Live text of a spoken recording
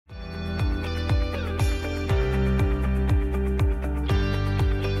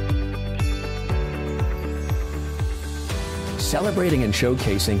celebrating and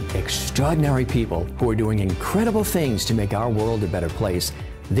showcasing extraordinary people who are doing incredible things to make our world a better place.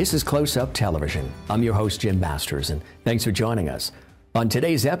 This is Close Up Television. I'm your host, Jim Masters, and thanks for joining us. On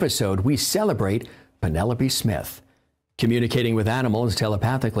today's episode, we celebrate Penelope Smith. Communicating with animals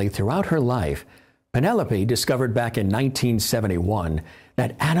telepathically throughout her life, Penelope discovered back in 1971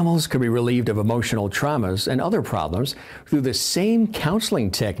 that animals could be relieved of emotional traumas and other problems through the same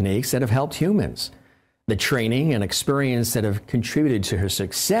counseling techniques that have helped humans. The training and experience that have contributed to her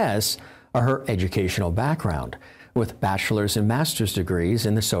success are her educational background, with bachelor's and master's degrees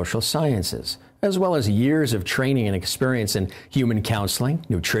in the social sciences, as well as years of training and experience in human counseling,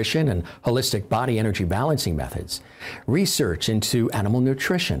 nutrition, and holistic body energy balancing methods, research into animal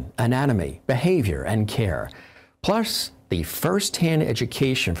nutrition, anatomy, behavior, and care, plus the first-hand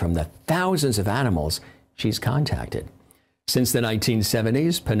education from the thousands of animals she's contacted. Since the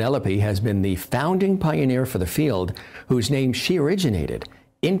 1970s, Penelope has been the founding pioneer for the field whose name she originated,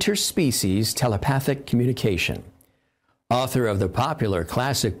 Interspecies Telepathic Communication. Author of the popular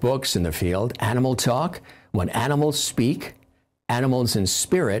classic books in the field, Animal Talk, When Animals Speak, Animals in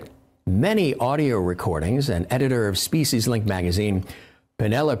Spirit, many audio recordings, and editor of Species Link magazine,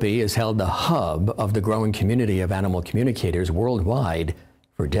 Penelope has held the hub of the growing community of animal communicators worldwide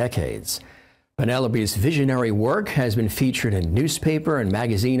for decades. Penelope's visionary work has been featured in newspaper and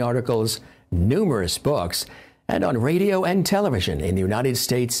magazine articles, numerous books, and on radio and television in the United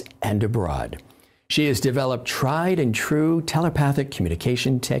States and abroad. She has developed tried and true telepathic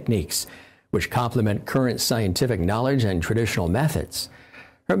communication techniques, which complement current scientific knowledge and traditional methods.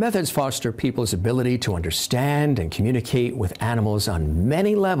 Her methods foster people's ability to understand and communicate with animals on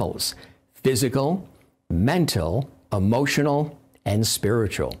many levels: physical, mental, emotional, and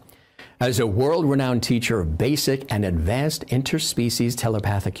spiritual. As a world-renowned teacher of basic and advanced interspecies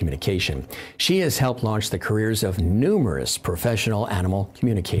telepathic communication, she has helped launch the careers of numerous professional animal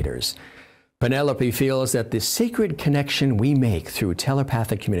communicators. Penelope feels that the sacred connection we make through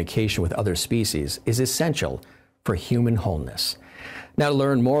telepathic communication with other species is essential for human wholeness. Now, to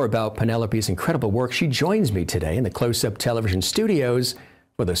learn more about Penelope's incredible work, she joins me today in the Close Up Television studios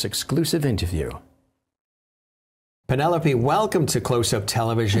for this exclusive interview. Penelope, welcome to Close Up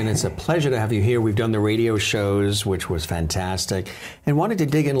Television. It's a pleasure to have you here. We've done the radio shows, which was fantastic, and wanted to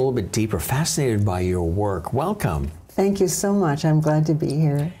dig in a little bit deeper, fascinated by your work. Welcome. Thank you so much. I'm glad to be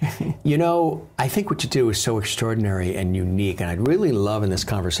here. You know, I think what you do is so extraordinary and unique, and I'd really love in this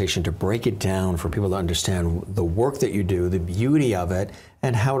conversation to break it down for people to understand the work that you do, the beauty of it,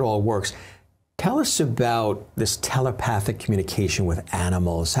 and how it all works. Tell us about this telepathic communication with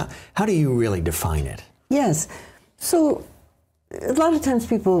animals. How do you really define it? Yes. So a lot of times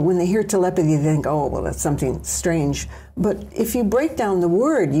people, when they hear telepathy, they think, oh, well, that's something strange. But if you break down the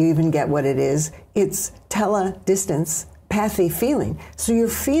word, you even get what it is. It's distance, pathy, feeling. So you're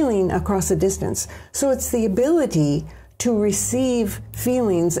feeling across a distance. So it's the ability to receive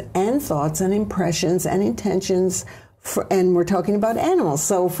feelings and thoughts and impressions and intentions, and we're talking about animals,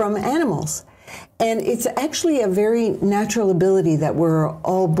 so from animals. And it's actually a very natural ability that we're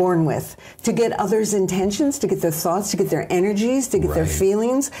all born with, to get others' intentions, to get their thoughts, to get their energies, to get their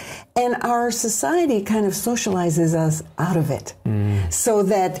feelings. And our society kind of socializes us out of it, so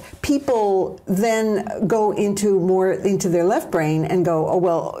that people then go into their left brain and go, oh,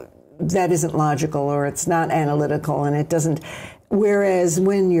 well, that isn't logical, or it's not analytical, and it doesn't. Whereas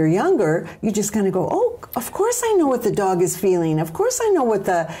when you're younger, you just kind of go, oh, of course I know what the dog is feeling. Of course I know what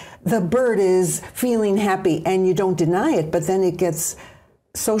the bird is feeling happy. And you don't deny it, but then it gets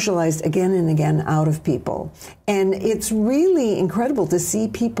socialized again and again out of people. And it's really incredible to see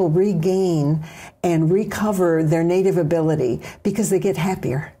people regain and recover their native ability because they get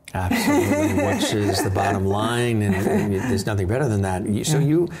happier. Absolutely, which is the bottom line, and there's nothing better than that.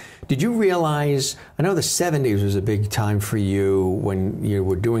 So did you realize, I know the 70s was a big time for you when you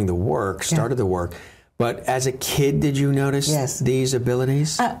were doing the work, started the work, but as a kid, did you notice these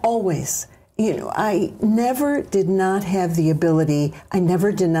abilities? Always. You know, I never did not have the ability, I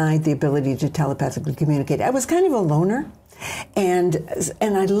never denied the ability to telepathically communicate. I was kind of a loner. And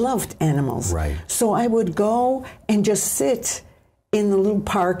I loved animals. Right. So I would go and just sit in the little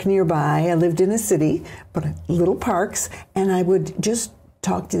park nearby. I lived in a city, but little parks, and I would just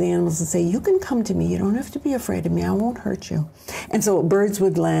talk to the animals and say, you can come to me. You don't have to be afraid of me. I won't hurt you. And so birds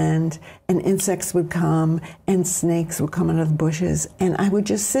would land, and insects would come, and snakes would come out of the bushes, and I would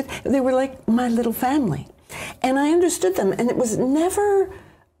just sit. They were like my little family. And I understood them, and it was never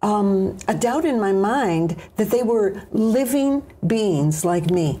a doubt in my mind that they were living beings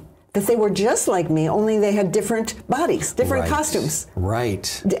like me. that they were just like me, only they had different bodies, different Right. costumes.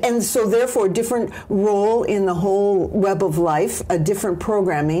 Right. And so therefore different role in the whole web of life, a different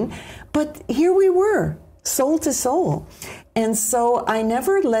programming. But here we were, soul to soul. And so I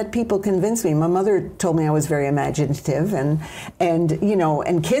never let people convince me. My mother told me I was very imaginative, and you know,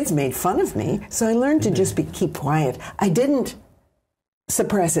 and kids made fun of me. So I learned to just keep quiet. I didn't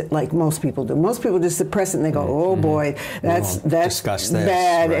suppress it like most people do. Most people just suppress it and they go, oh boy, that's discuss this,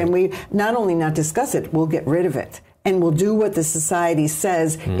 bad. right. And we not only not discuss it, we'll get rid of it. And we'll do what the society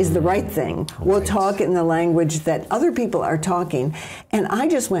says is the right thing. We'll Right. talk in the language that other people are talking. And I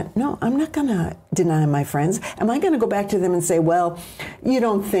just went, no, I'm not going to deny my friends. Am I going to go back to them and say, well, you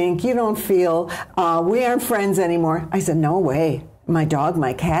don't think, you don't feel, we aren't friends anymore? I said, no way. My dog,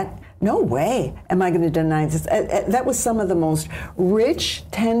 my cat, no way am I going to deny this. That was some of the most rich,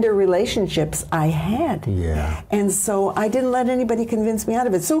 tender relationships I had. Yeah. And so I didn't let anybody convince me out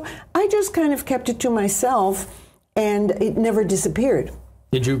of it. So I just kind of kept it to myself, and it never disappeared.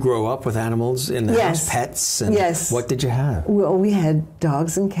 Did you grow up with animals in the Yes. house, pets? And Yes. What did you have? Well, we had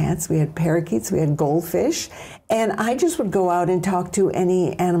dogs and cats, we had parakeets, we had goldfish, and I just would go out and talk to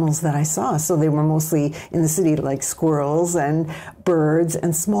any animals that I saw. So they were mostly in the city, like squirrels and birds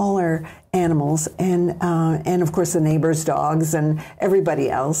and smaller animals, and of course the neighbors' dogs and everybody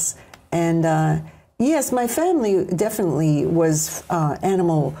else. And yes, my family definitely was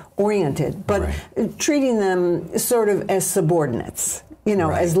animal oriented, but Right. treating them sort of as subordinates. You know,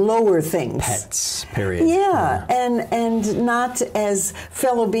 Right. as lower things. Pets, period. Yeah, and not as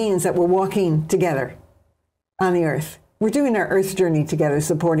fellow beings that were walking together on the earth. We're doing our earth journey together,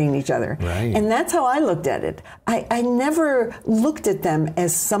 supporting each other. Right. And that's how I looked at it. I never looked at them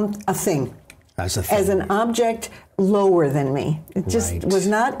as a thing, As a thing. as an object lower than me. It just Right. was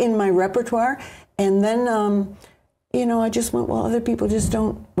not in my repertoire. And then, you know, I just went, well, other people just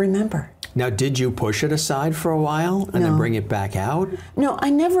don't remember. Now, did you push it aside for a while and then bring it back out? No, I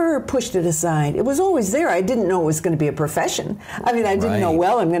never pushed it aside. It was always there. I didn't know it was going to be a profession. I mean, I didn't know, Right.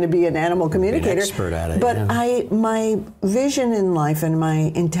 well, I'm going to be an animal communicator. expert at it, But yeah. my vision in life and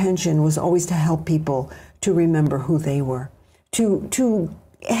my intention was always to help people to remember who they were, to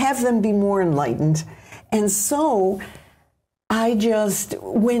have them be more enlightened. And so I just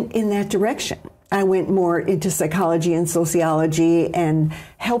went in that direction. I went more into psychology and sociology and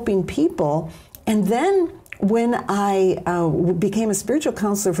helping people. And then when I became a spiritual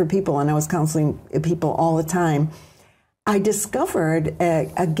counselor for people, and I was counseling people all the time, I discovered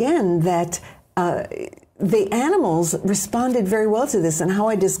again that the animals responded very well to this. And how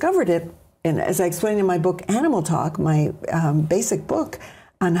I discovered it, and as I explained in my book, Animal Talk, my basic book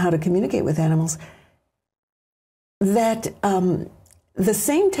on how to communicate with animals, that the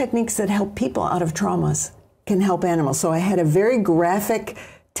same techniques that help people out of traumas can help animals. So I had a very graphic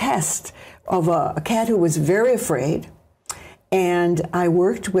test of a cat who was very afraid, and I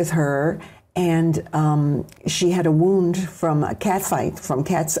worked with her, and she had a wound from a cat fight, from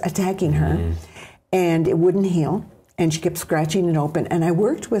cats attacking her, and it wouldn't heal. And she kept scratching it open. And I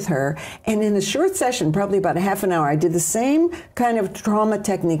worked with her. And in a short session, probably about a half an hour, I did the same kind of trauma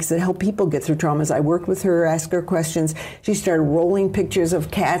techniques that help people get through traumas. I worked with her, asked her questions. She started rolling pictures of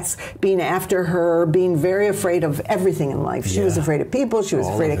cats being after her, being very afraid of everything in life. She was afraid of people. She was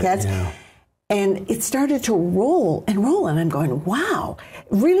afraid of cats. Yeah. And it started to roll and roll. And I'm going, wow,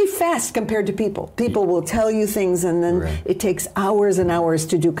 really fast compared to people. People will tell you things, and then it takes hours and hours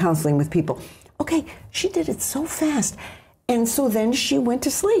to do counseling with people. Okay, she did it so fast. And so then she went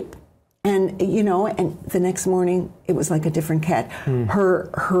to sleep. And, you know, and the next morning, it was like a different cat.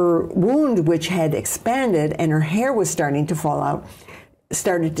 Her wound, which had expanded and her hair was starting to fall out,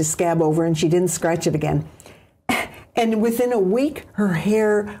 started to scab over, and she didn't scratch it again. And within a week, her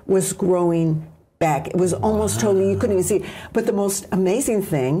hair was growing back. It was almost totally, you couldn't even see it. But the most amazing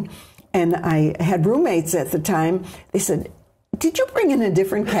thing, and I had roommates at the time, they said, did you bring in a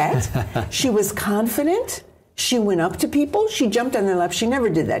different cat? She was confident. She went up to people. She jumped on their lap. She never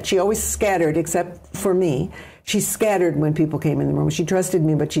did that. She always scattered, except for me. She scattered when people came in the room. She trusted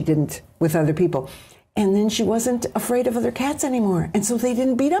me, but she didn't with other people. And then she wasn't afraid of other cats anymore. And so they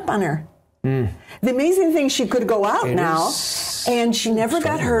didn't beat up on her. The amazing thing, she could go out now, and she never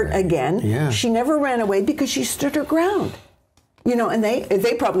got hurt again. Yeah. She never ran away because she stood her ground. You know, and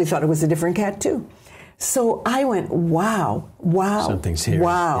they probably thought it was a different cat too. So I went, wow, Something's here.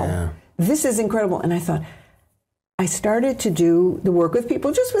 wow, Yeah. this is incredible. And I thought, I started to do the work with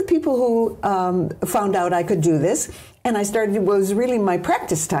people, just with people who found out I could do this. And it was really my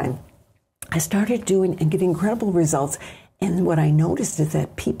practice time. I started doing and getting incredible results. And what I noticed is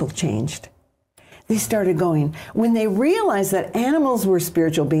that people changed. they started going. When they realized that animals were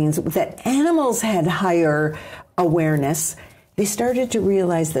spiritual beings, that animals had higher awareness, they started to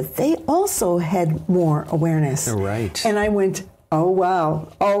realize that they also had more awareness. Right. And I went, oh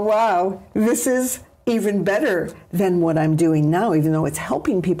wow, this is even better than what I'm doing now, even though it's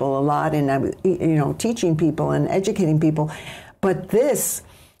helping people a lot and I'm, teaching people and educating people. But this,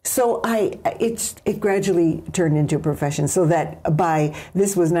 it gradually turned into a profession. So that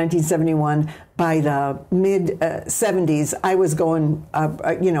this was 1971, by the mid 70s, I was going,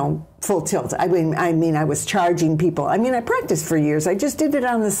 full tilt. I mean, I was charging people. I mean, I practiced for years. I just did it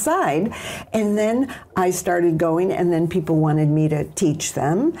on the side. And then I started going, and then people wanted me to teach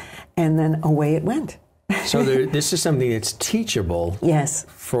them. And then away it went. So this is something that's teachable. Yes.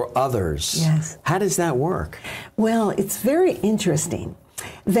 For others. Yes. How does that work? Well, it's very interesting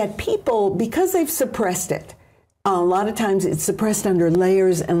that people, because they've suppressed it, a lot of times it's suppressed under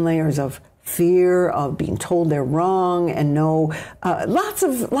layers and layers of fear, of being told they're wrong, and lots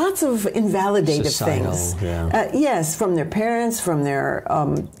of invalidative Societal, things. Yeah. Yes, from their parents, from their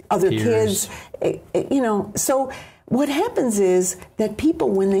other Peers. kids. So what happens is that people,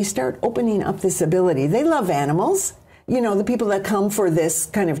 when they start opening up this ability, they love animals. The people that come for this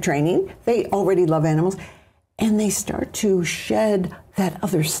kind of training, they already love animals. And they start to shed that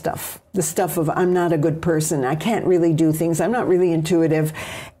other stuff, the stuff of, I'm not a good person, I can't really do things, I'm not really intuitive.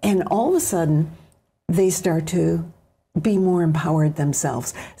 And all of a sudden, they start to be more empowered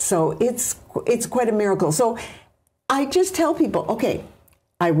themselves. So it's quite a miracle. So I just tell people, okay,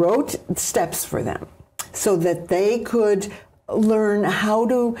 I wrote steps for them so that they could learn how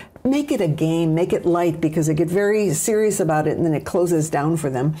to make it a game, make it light, because they get very serious about it and then it closes down for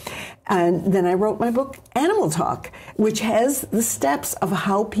them. And then I wrote my book, Animal Talk, which has the steps of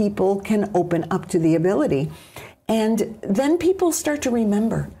how people can open up to the ability. And then people start to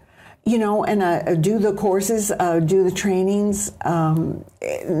remember, and I do the courses, do the trainings,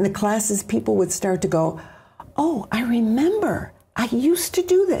 in the classes, people would start to go, oh, I remember. I used to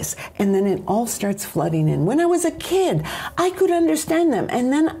do this. And then it all starts flooding in. When I was a kid, I could understand them.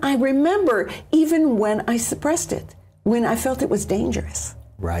 And then I remember even when I suppressed it, when I felt it was dangerous.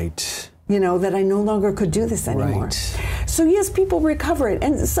 Right. That I no longer could do this anymore. Right. So yes, people recover it.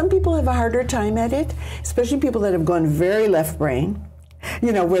 And some people have a harder time at it, especially people that have gone very left brain.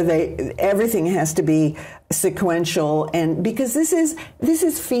 Where everything has to be sequential, and because this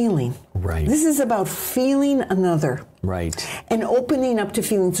is feeling. Right. This is about feeling another. Right. And opening up to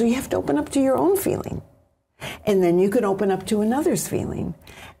feeling. So you have to open up to your own feeling. And then you can open up to another's feeling.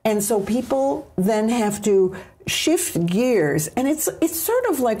 And so people then have to shift gears, and it's sort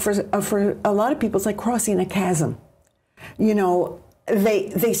of like for a lot of people, it's like crossing a chasm.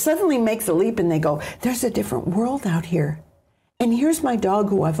 They suddenly make the leap and they go, there's a different world out here. And here's my dog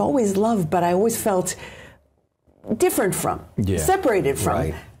who I've always loved, but I always felt different from, separated from.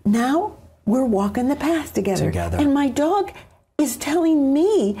 Right. Now we're walking the path together. And my dog is telling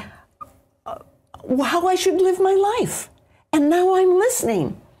me how I should live my life. And now I'm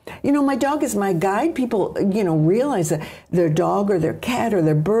listening. My dog is my guide. People, realize that their dog or their cat or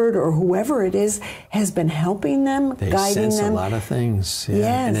their bird or whoever it is has been helping them, they guiding sense them. a lot of things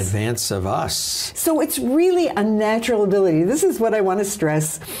in advance of us. So it's really a natural ability. This is what I want to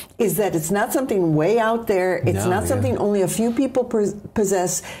stress, is that it's not something way out there. It's not something only a few people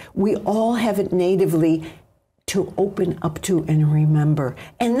possess. We all have it natively to open up to and remember.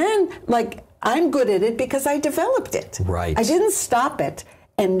 And then, I'm good at it because I developed it. Right. I didn't stop it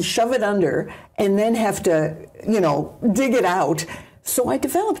and shove it under and then have to, dig it out. So I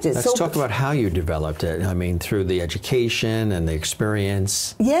developed it. Let's talk about how you developed it. I mean, through the education and the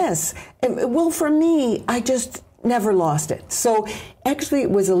experience. Yes. Well, for me, I just never lost it. So actually, it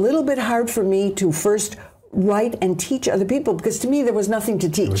was a little bit hard for me to first write and teach other people, because to me, there was nothing to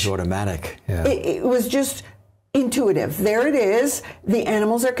teach. It was automatic. Yeah. It was just intuitive. There it is. The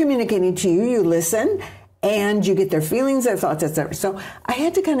animals are communicating to you. You listen. And you get their feelings, their thoughts, etc. So I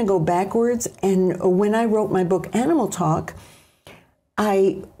had to kind of go backwards. And when I wrote my book, Animal Talk,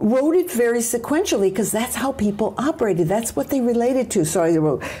 I wrote it very sequentially because that's how people operated. That's what they related to. So I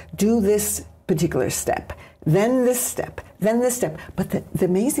wrote, do this particular step, then this step, then this step. But the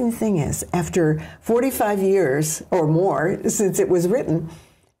amazing thing is, after 45 years or more since it was written,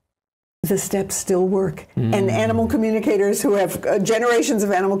 the steps still work. And animal communicators who have generations of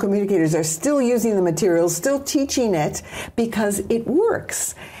animal communicators are still using the materials, still teaching it, because it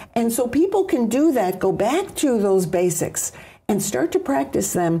works. And so people can do that, go back to those basics and start to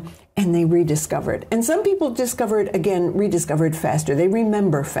practice them, and they rediscover it. And some people rediscover it faster. They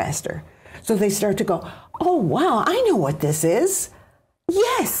remember faster. So they start to go, oh, wow, I know what this is.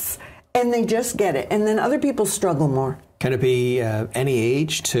 Yes. And they just get it. And then other people struggle more. Can it be any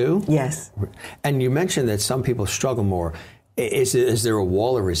age, too? Yes. And you mentioned that some people struggle more. Is there a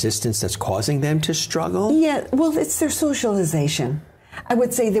wall of resistance that's causing them to struggle? Yeah, well, it's their socialization. I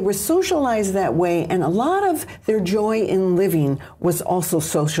would say they were socialized that way, and a lot of their joy in living was also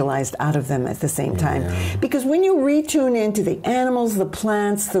socialized out of them at the same time. Yeah. Because when you retune into the animals, the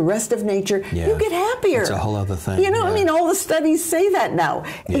plants, the rest of nature, you get happier. It's a whole other thing. You know, I mean, all the studies say that now.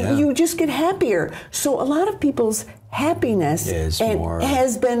 Yeah. You just get happier. So a lot of people's happiness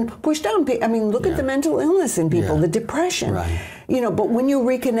has been pushed down. I mean, look at the mental illness in people, the depression. Right. You know, but when you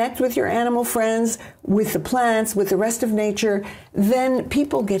reconnect with your animal friends, with the plants, with the rest of nature, then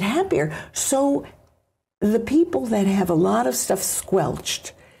people get happier. So the people that have a lot of stuff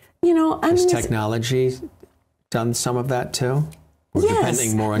squelched, you know, has technology done some of that too? We're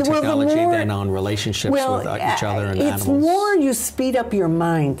depending more on technology than on relationships with each other and animals. It's more you speed up your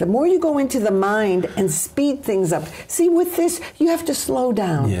mind. The more you go into the mind and speed things up. See, with this, you have to slow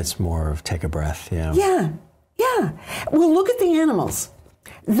down. Yeah, it's more of take a breath, Yeah. Well, look at the animals.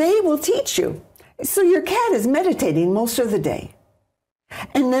 They will teach you. So your cat is meditating most of the day.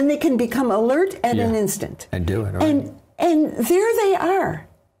 And then they can become alert at an instant. And do it, right? And there they are.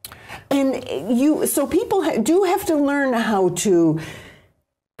 And so people do have to learn how to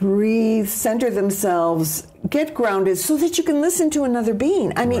breathe, center themselves, get grounded so that you can listen to another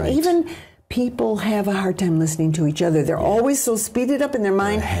being. I mean, even people have a hard time listening to each other. They're always so speeded up in their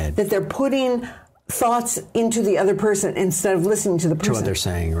mind that they're putting thoughts into the other person instead of listening to the person. To what they're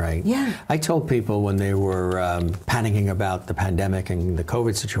saying, right? Yeah. I told people when they were panicking about the pandemic and the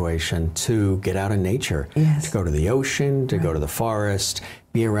COVID situation to get out in nature, to go to the ocean, to go to the forest,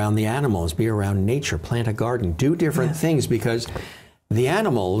 be around the animals, be around nature, plant a garden, do different things, because the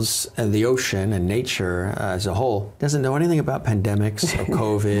animals and the ocean and nature as a whole doesn't know anything about pandemics or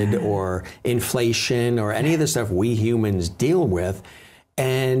COVID or inflation or any of the stuff we humans deal with.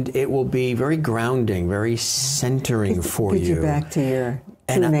 And it will be very grounding, very centering for you. Get you back to your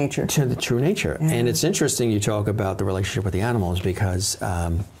true nature. To the true nature. Yeah. And it's interesting you talk about the relationship with the animals because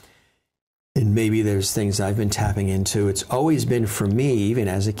and maybe there's things I've been tapping into. It's always been for me, even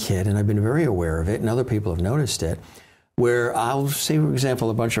as a kid, and I've been very aware of it, and other people have noticed it, where I'll say, for example,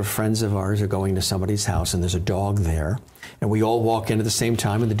 a bunch of friends of ours are going to somebody's house and there's a dog there, and we all walk in at the same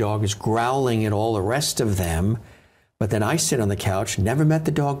time and the dog is growling at all the rest of them. But then I sit on the couch, never met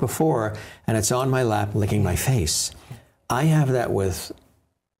the dog before, and it's on my lap licking my face. I have that with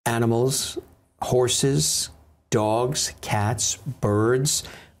animals, horses, dogs, cats, birds.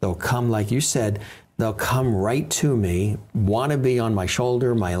 They'll come, like you said, they'll come right to me, want to be on my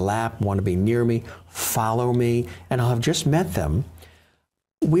shoulder, my lap, want to be near me, follow me, and I'll have just met them.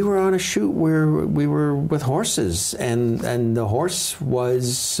 We were on a shoot where we were with horses, and the horse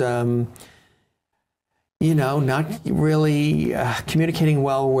was... not really communicating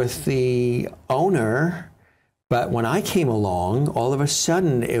well with the owner. But when I came along, all of a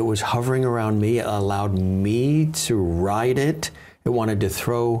sudden it was hovering around me. It allowed me to ride it. It wanted to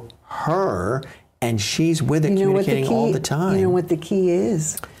throw her, and she's with it, communicating all the time. You know what the key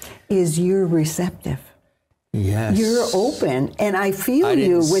is you're receptive. Yes. You're open, and I feel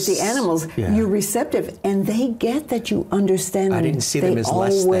you with the animals. Yeah. You're receptive, and they get that you understand them. I didn't see them as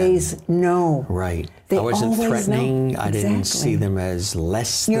less than. They always know. Right. They I wasn't threatening. Know. I didn't see them as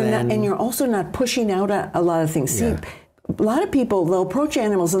less than. And you're also not pushing out a lot of things. See, a lot of people, they'll approach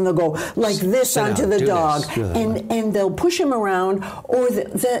animals and they'll go like this onto the dog, and they'll push him around, or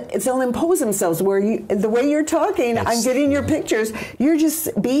they'll impose themselves where the way you're talking, I'm getting your pictures, you're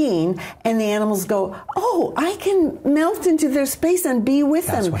just being, and the animals go, oh, I can melt into their space and be with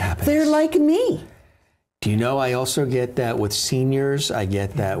them. That's what happens. They're like me. Do you know, I also get that with seniors, I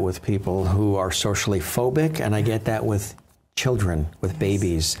get that with people who are socially phobic, and I get that with children, with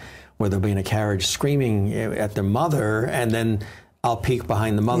babies, where they'll be in a carriage screaming at their mother, and then I'll peek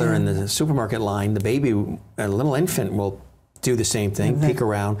behind the mother in the supermarket line. The baby, a little infant, will do the same thing, peek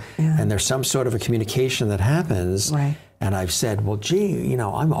around, and there's some sort of a communication that happens. Right. And I've said, well, gee,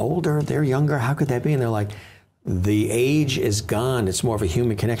 I'm older, they're younger, how could that be? And they're like, the age is gone. It's more of a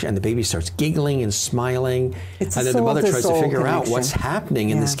human connection. And the baby starts giggling and smiling. And then the mother tries to figure out what's happening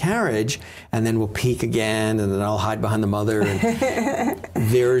in this carriage. And then we'll peek again. And then I'll hide behind the mother. And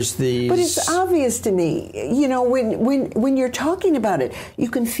there's these... But it's obvious to me. When you're talking about it, you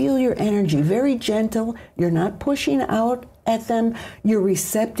can feel your energy. Very gentle. You're not pushing out at them. You're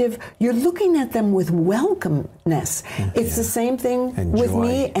receptive. You're looking at them with welcomeness. It's the same thing with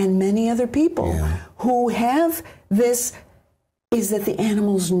me and many other people who have this, is that the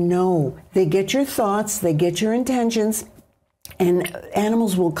animals know. They get your thoughts, they get your intentions, And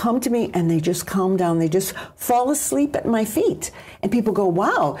animals will come to me and they just calm down. They just fall asleep at my feet. And people go,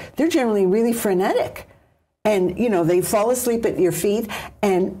 wow, they're generally really frenetic. And, you know, they fall asleep at your feet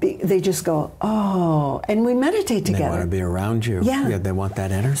and they just go, oh, and we meditate together. They want to be around you. Yeah. They want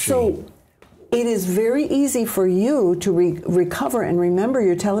that energy. So it is very easy for you to recover and remember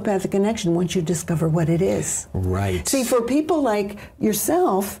your telepathic connection once you discover what it is. Right. See, for people like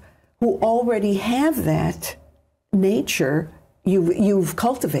yourself who already have that nature, you've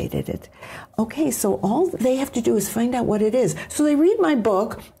cultivated it. Okay, so all they have to do is find out what it is. So they read my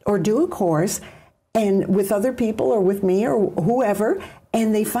book or do a course and with other people or with me or whoever,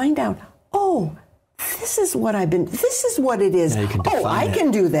 and they find out, oh, this is what it is. Oh, I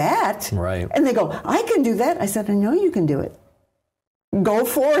can do that. Right. And they go, I can do that. I said, I know you can do it. Go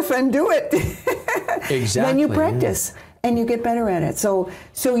forth and do it. Exactly. Then you practice. Yeah. And you get better at it. So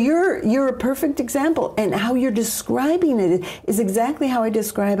you're a perfect example. And how you're describing it is exactly how I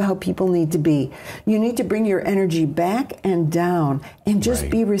describe how people need to be. You need to bring your energy back and down and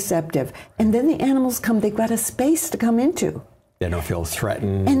just be receptive. And then the animals come, they've got a space to come into. They don't feel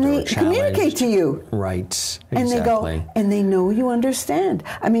threatened and they or challenged. Communicate to you. Right. Exactly. And they go, and they know you understand.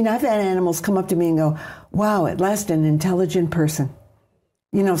 I mean, I've had animals come up to me and go, wow, at last an intelligent person.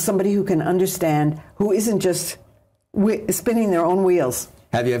 You know, somebody who can understand, who isn't just spinning their own wheels.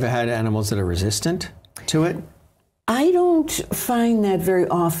 Have you ever had animals that are resistant to it? I don't find that very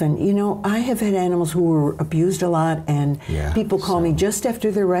often. You know, I have had animals who were abused a lot, and people call me just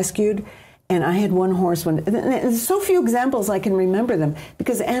after they're rescued. And I had one horse and there's so few examples I can remember them,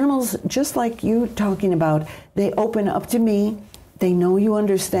 because animals, just like you talking about, they open up to me. They know you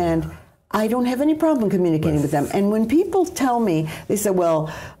understand. I don't have any problem communicating with them. And when people tell me, they say,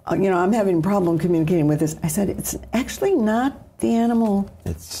 well, you know, I'm having a problem communicating with this. I said, it's actually not the animal.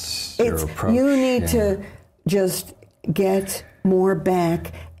 It's your approach. You need to just get more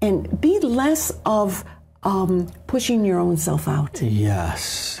back and be less of pushing your own self out.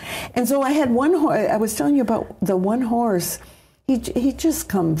 Yes. And so I had one horse, I was telling you about the one horse, he just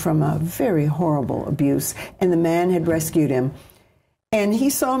come from a very horrible abuse, and the man had rescued him. And he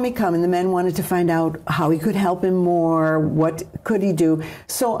saw me come, and the man wanted to find out how he could help him more, what could he do.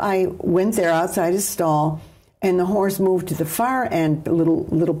 So I went there outside his stall, and the horse moved to the far end, a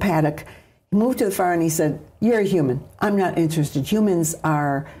little paddock. He moved to the far end, and he said, you're a human. I'm not interested. Humans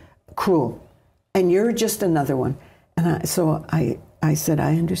are cruel, and you're just another one. And so I said,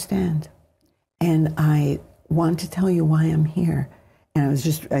 I understand. And I want to tell you why I'm here. And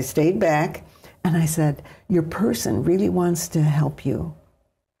I stayed back, and I said, your person really wants to help you.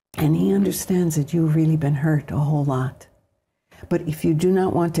 And he understands that you've really been hurt a whole lot. But if you do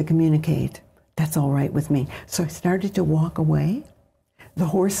not want to communicate, that's all right with me. So I started to walk away. The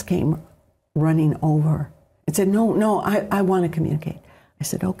horse came running over and said, no, I want to communicate. I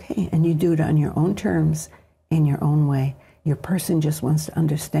said, okay, and you do it on your own terms, in your own way. Your person just wants to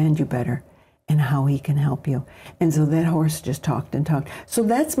understand you better and how he can help you. And so that horse just talked and talked. So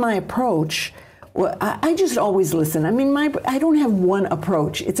that's my approach. Well, I just always listen. I mean, I don't have one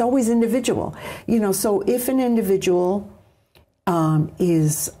approach. It's always individual. You know, so if an individual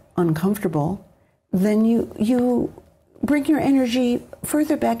is uncomfortable, then you bring your energy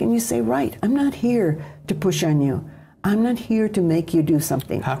further back and you say, right, I'm not here to push on you. I'm not here to make you do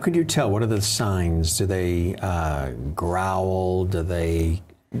something. How could you tell? What are the signs? Do they growl? Do they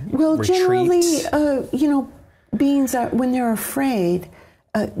retreat? Generally, you know, beings are, when they're afraid,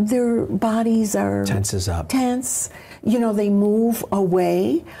 their bodies are tenses up. Tense. You know, they move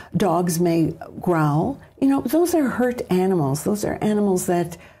away. Dogs may growl. You know, those are hurt animals. Those are animals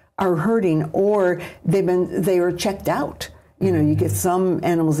that are hurting, or they are checked out. You know, you get some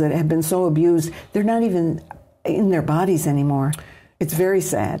animals that have been so abused, they're not even in their bodies anymore. It's very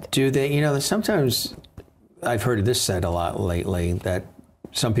sad. Do they, you know, sometimes I've heard this said a lot lately, that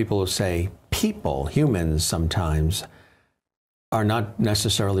some people will say humans sometimes are not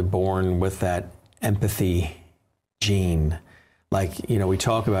necessarily born with that empathy gene. Like, you know, we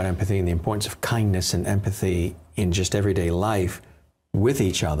talk about empathy and the importance of kindness and empathy in just everyday life with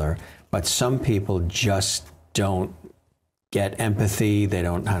each other, but some people just don't get empathy. They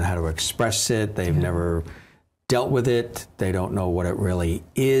don't know how to express it. They've never dealt with it. They don't know what it really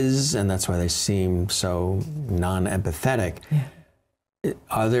is, and that's why they seem so non-empathetic. Yeah.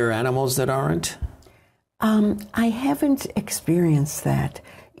 Are there animals that aren't? I haven't experienced that.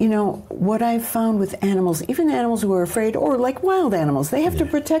 You know, what I've found with animals, even animals who are afraid, or like wild animals, they have to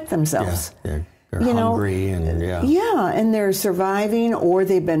protect themselves. Yeah. They're hungry and and they're surviving, or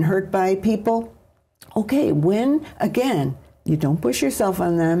they've been hurt by people. Okay, when, again, you don't push yourself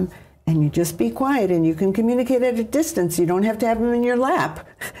on them, and you just be quiet, and you can communicate at a distance. You don't have to have them in your lap.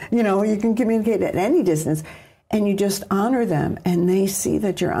 You can communicate at any distance, and you just honor them, and they see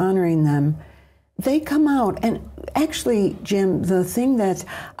that you're honoring them. They come out. And actually, Jim, the thing that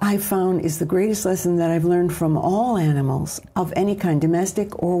I found is the greatest lesson that I've learned from all animals of any kind,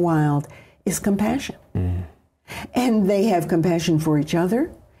 domestic or wild, is compassion. And they have compassion for each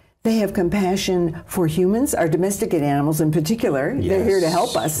other. They have compassion for humans, our domesticated animals in particular. Yes, they're here to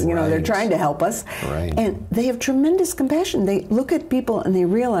help us. Right. They're trying to help us. Right. And they have tremendous compassion. They look at people and they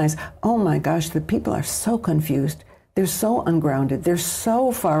realize, oh my gosh, the people are so confused. They're so ungrounded. They're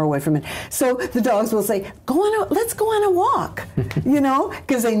so far away from it. So the dogs will say, let's go on a walk,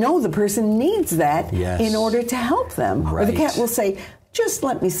 because they know the person needs that in order to help them. Right. Or the cat will say, just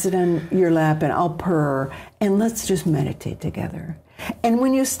let me sit on your lap and I'll purr and let's just meditate together. And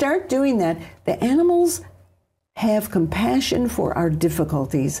when you start doing that, the animals have compassion for our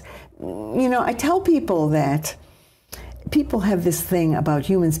difficulties. I tell people that people have this thing about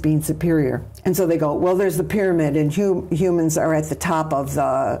humans being superior. And so they go, well, there's the pyramid and humans are at the top of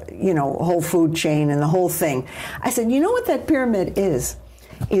the, whole food chain and the whole thing. I said, you know what that pyramid is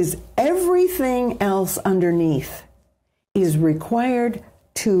everything else underneath is required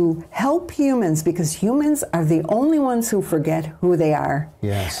to help humans, because humans are the only ones who forget who they are.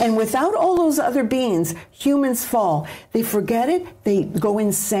 Yes. And without all those other beings, humans fall. They forget it. They go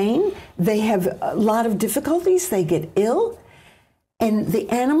insane. They have a lot of difficulties. They get ill. And the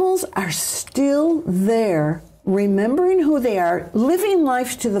animals are still there, remembering who they are, living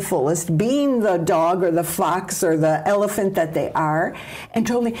life to the fullest, being the dog or the fox or the elephant that they are,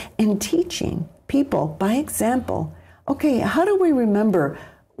 and teaching people by example. Okay, how do we remember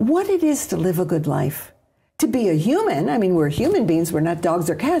what it is to live a good life? To be a human, we're human beings, we're not dogs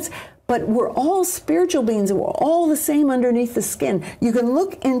or cats, but we're all spiritual beings and we're all the same underneath the skin. You can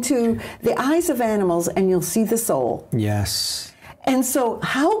look into the eyes of animals and you'll see the soul. Yes. And so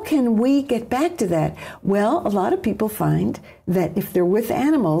how can we get back to that? Well, a lot of people find that if they're with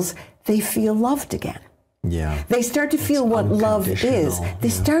animals, they feel loved again. Yeah. They start to feel what love is. They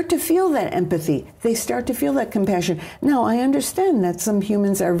start to feel that empathy. They start to feel that compassion. Now, I understand that some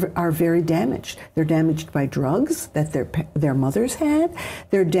humans are very damaged. They're damaged by drugs that their mothers had.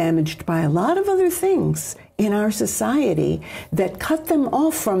 They're damaged by a lot of other things in our society that cut them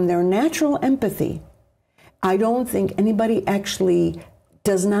off from their natural empathy. I don't think anybody actually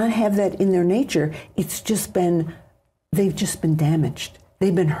does not have that in their nature. They've just been damaged.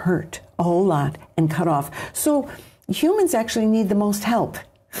 They've been hurt a whole lot and cut off. So humans actually need the most help.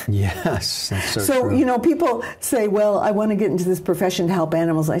 Yes, that's so true. People say, well, I want to get into this profession to help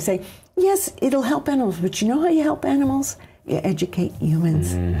animals. I say, yes, it'll help animals, but you know how you help animals? You educate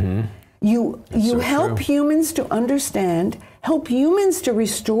humans. Mm-hmm. You help humans to understand, help humans to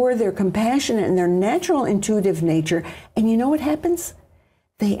restore their compassion and their natural intuitive nature. And you know what happens?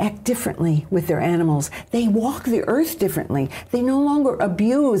 They act differently with their animals. They walk the earth differently. They no longer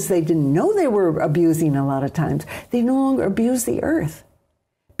abuse. They didn't know they were abusing a lot of times. They no longer abuse the earth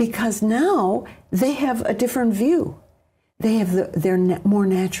because now they have a different view. They have their more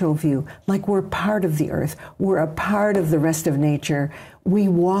natural view, like we're part of the earth. We're a part of the rest of nature. We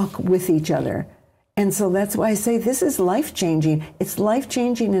walk with each other. And so that's why I say this is life-changing. It's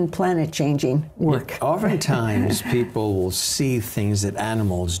life-changing and planet-changing work. Oftentimes, people will see things that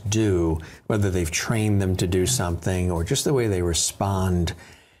animals do, whether they've trained them to do something or just the way they respond,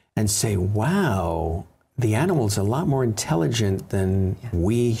 and say, wow, the animal's a lot more intelligent than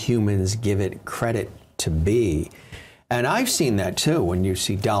we humans give it credit to be. And I've seen that too, when you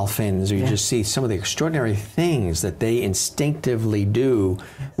see dolphins or you just see some of the extraordinary things that they instinctively do,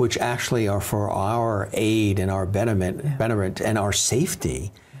 which actually are for our aid and our betterment and our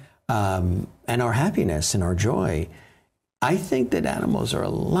safety and our happiness and our joy. I think that animals are a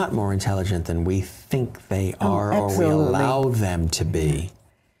lot more intelligent than we think they are or we allow them to be.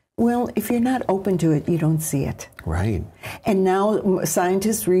 Well, if you're not open to it, you don't see it. Right. And now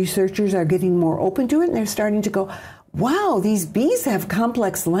scientists, researchers are getting more open to it, and they're starting to go, wow, these bees have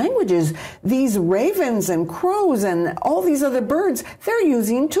complex languages. These ravens and crows and all these other birds, they're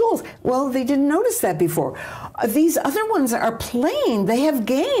using tools. Well, they didn't notice that before. These other ones are playing. They have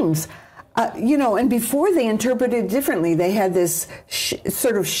games. And before they interpreted differently. They had this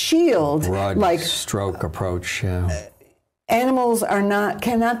sort of shield. Broad stroke approach, Animals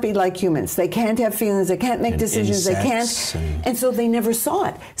cannot be like humans. They can't have feelings. They can't make decisions. They can't. And so they never saw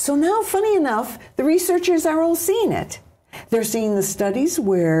it. So now, funny enough, the researchers are all seeing it. They're seeing the studies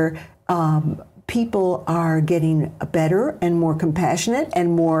where people are getting better and more compassionate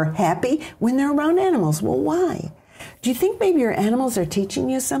and more happy when they're around animals. Well, why? Do you think maybe your animals are teaching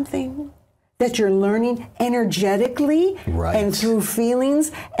you something that you're learning energetically and through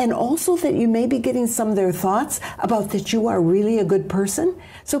feelings, and also that you may be getting some of their thoughts about that you are really a good person?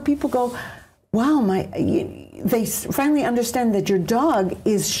 So people go, wow, they finally understand that your dog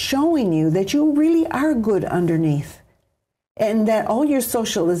is showing you that you really are good underneath, and that all your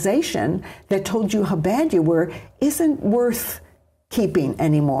socialization that told you how bad you were isn't worth keeping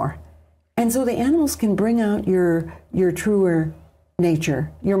anymore. And so the animals can bring out your truer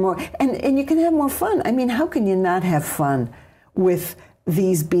nature, your more, and you can have more fun. I mean, how can you not have fun with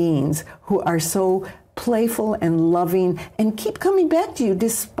these beings who are so playful and loving and keep coming back to you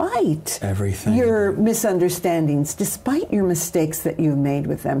despite everything, your misunderstandings, despite your mistakes that you've made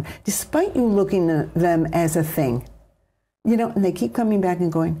with them, despite you looking at them as a thing, you know, and they keep coming back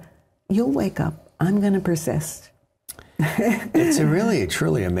and going, you'll wake up, I'm going to persist. It's really,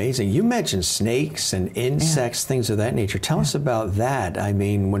 truly amazing. You mentioned snakes and insects, things of that nature. Tell us about that. I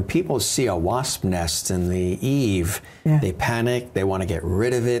mean, when people see a wasp nest in the eave, they panic, they want to get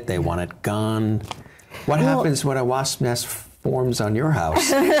rid of it, they want it gone. What happens when a wasp nest forms on your house?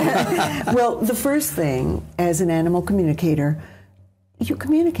 Well, the first thing, as an animal communicator, you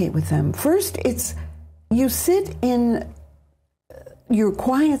communicate with them. First, you sit in your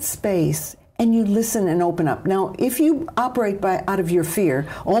quiet space and you listen and open up. Now, if you operate out of your fear,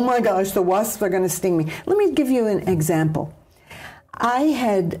 oh my gosh, the wasps are going to sting me. Let me give you an example. I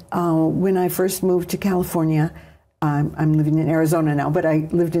had, when I first moved to California, I'm living in Arizona now, but I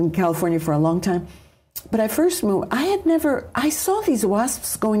lived in California for a long time. But I first moved, I saw these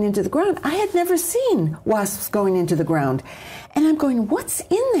wasps going into the ground. I had never seen wasps going into the ground. And I'm going, what's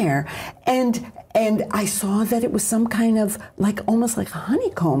in there? And I saw that it was some kind of almost like a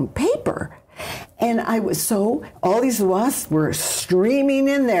honeycomb paper. And all these wasps were streaming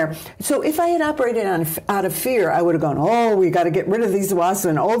in there. So if I had operated out of fear, I would have gone, oh, we got to get rid of these wasps,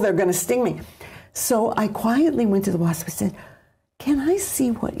 and oh, they're going to sting me. So I quietly went to the wasp and said, can I see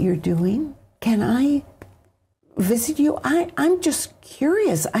what you're doing? Can I visit you? I'm just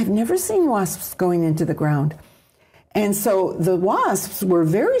curious. I've never seen wasps going into the ground. And so the wasps were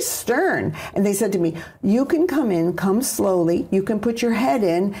very stern, and they said to me, you can come in, come slowly, you can put your head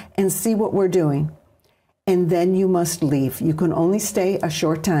in and see what we're doing, and then you must leave. You can only stay a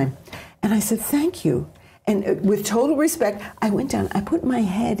short time. And I said, thank you. And with total respect, I went down, I put my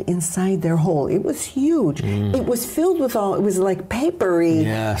head inside their hole. It was huge. It was filled with it was like papery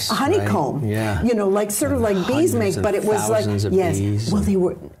honeycomb. Right. Yeah. You know, sort of like bees make, but it was like, bees.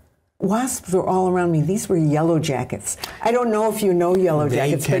 Well, wasps were all around me. These were yellow jackets. I don't know if you know yellow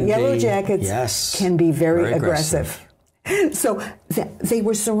jackets, but yellow jackets can be very aggressive. So they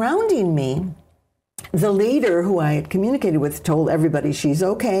were surrounding me. The leader, who I had communicated with, told everybody she's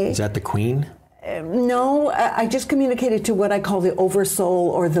okay. Is that the queen? No, I just communicated to what I call the oversoul,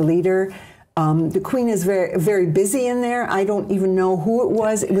 or the leader. The queen is very, very busy in there. I don't even know who it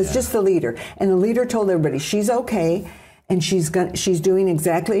was. It was just the leader. And the leader told everybody she's okay. And she's doing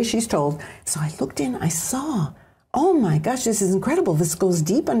exactly as she's told. So I looked in, I saw, oh my gosh, this is incredible. This goes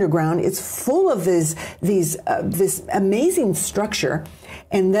deep underground. It's full of this amazing structure.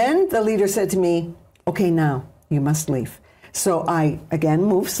 And then the leader said to me, okay, now you must leave. So I, again,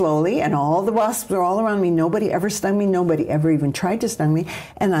 moved slowly, and all the wasps were all around me. Nobody ever stung me. Nobody ever even tried to stung me.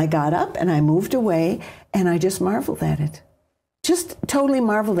 And I got up and I moved away, and I just marveled at it. Just totally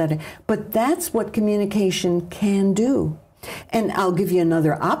marveled at it. But that's what communication can do. And I'll give you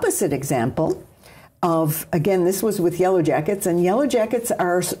another opposite example of, again, this was with yellow jackets, and yellow jackets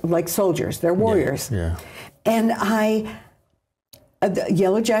are like soldiers. They're warriors. Yeah. And the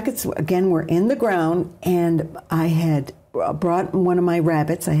yellow jackets, again, were in the ground, and I had brought one of my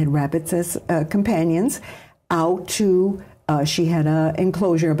rabbits. I had rabbits as companions out to, she had an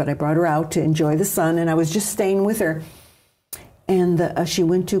enclosure, but I brought her out to enjoy the sun, and I was just staying with her. And she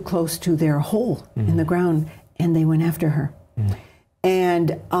went too close to their hole in the ground, and they went after her.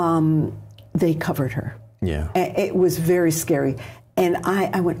 And they covered her. Yeah. It was very scary. And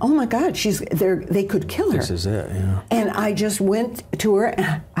I went, oh my God, they could kill her. This is it, yeah. And I just went to her,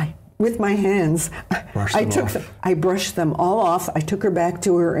 and with my hands, I brushed them all off. I took her back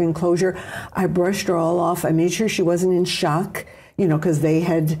to her enclosure. I brushed her all off. I made sure she wasn't in shock. You know, because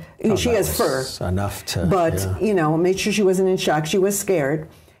she has fur. Enough to, but, you know, made sure she wasn't in shock. She was scared.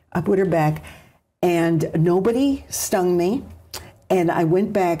 I put her back, and nobody stung me. And I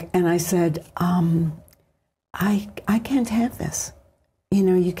went back and I said, I can't have this. You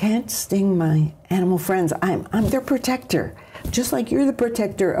know, you can't sting my animal friends. I'm their protector. Just like you're the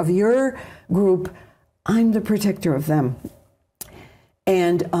protector of your group, I'm the protector of them.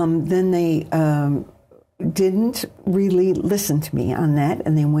 And then they... didn't really listen to me on that,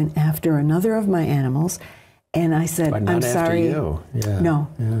 and they went after another of my animals. And I said, but not I'm after sorry. You. Yeah.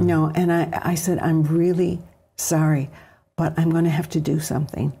 No. And I said, I'm really sorry, but I'm going to have to do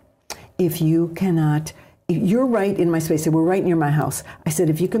something. If you cannot, you're right in my space. They were right near my house. I said,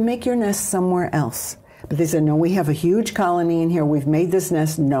 if you can make your nest somewhere else. But they said, no, we have a huge colony in here. We've made this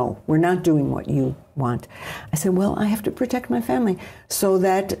nest. No, we're not doing what you want. I said, well, I have to protect my family. So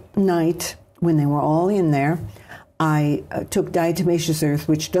that night, when they were all in there, I took diatomaceous earth,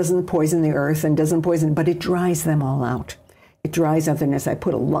 which doesn't poison the earth and doesn't poison, but it dries them all out. It dries out their nest. I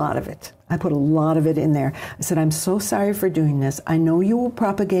put a lot of it. I put a lot of it in there. I said, I'm so sorry for doing this. I know you will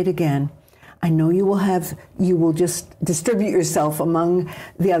propagate again. I know you will just distribute yourself among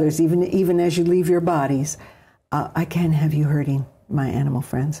the others, even as you leave your bodies. I can't have you hurting my animal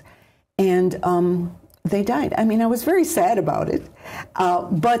friends. And they died. I mean, I was very sad about it,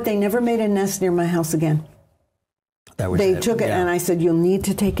 but they never made a nest near my house again. They took it, and I said, you'll need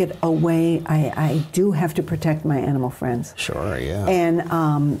to take it away. I do have to protect my animal friends. Sure, yeah.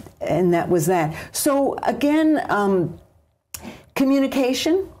 And that was that. So again,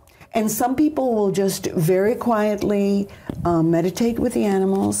 communication, and some people will just very quietly meditate with the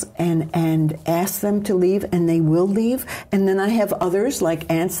animals and ask them to leave, and they will leave. And then I have others, like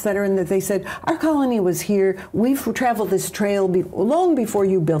ants that are in that they said, our colony was here. We've traveled this trail long before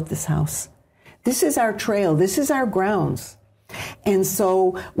you built this house. This is our trail. This is our grounds. And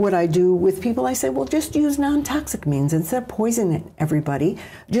so what I do with people, I say, well, just use non-toxic means instead of poisoning everybody.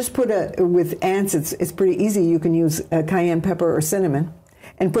 Just with ants, it's pretty easy. You can use cayenne pepper or cinnamon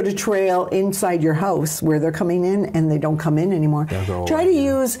and put a trail inside your house where they're coming in and they don't come in anymore. Try to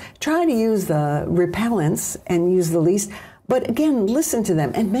use the repellents and use the least. But again, listen to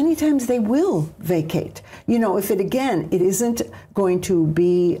them, and many times they will vacate. You know, if it isn't going to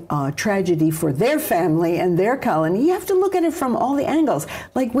be a tragedy for their family and their colony, you have to look at it from all the angles.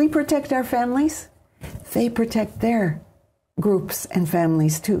 Like we protect our families, they protect their groups and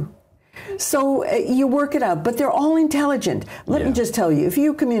families too. So you work it out, but they're all intelligent. Let me just tell you, if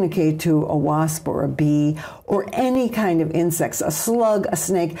you communicate to a wasp or a bee or any kind of insects, a slug, a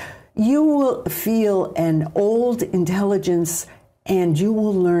snake, you will feel an old intelligence and you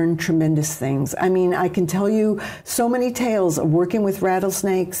will learn tremendous things. I mean, I can tell you so many tales of working with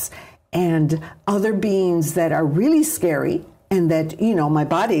rattlesnakes and other beings that are really scary and that, you know, my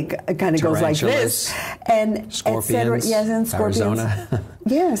body kind of goes like this. And scorpions, yes, and scorpions. Arizona.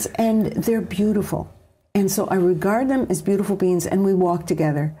 Yes, and they're beautiful. And so I regard them as beautiful beings, and we walk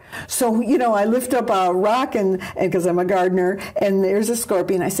together. So, you know, I lift up a rock, and because I'm a gardener, and there's a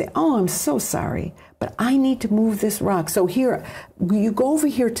scorpion. I say, oh, I'm so sorry, but I need to move this rock. So here, you go over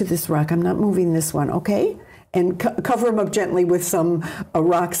here to this rock. I'm not moving this one, okay? And cover them up gently with some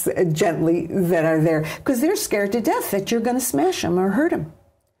rocks gently that are there, because they're scared to death that you're going to smash them or hurt them.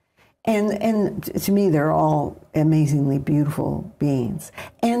 And to me, they're all amazingly beautiful beings.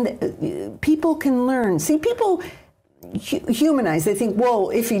 And people can learn. See, people humanize. They think, well,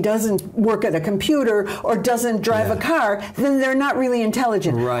 if he doesn't work at a computer or doesn't drive a car, then they're not really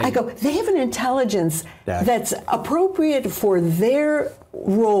intelligent. Right. I go, they have an intelligence that's appropriate for their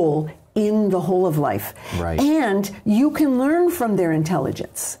role in the whole of life. Right. And you can learn from their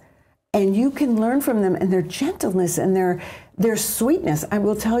intelligence. And you can learn from them and their gentleness and their sweetness. I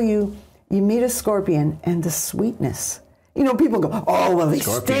will tell you, you meet a scorpion and the sweetness. You know, people go, oh, well, they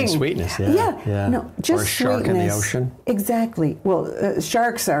Scorpion sting. Sweetness, yeah. No, just or a shark sweetness. in the ocean. Exactly. Well,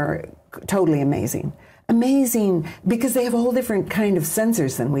 sharks are totally amazing. Amazing because they have a whole different kind of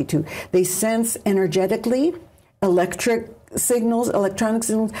sensors than we do. They sense energetically, electronic signals,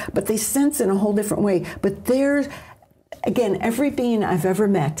 but they sense in a whole different way. But again, every being I've ever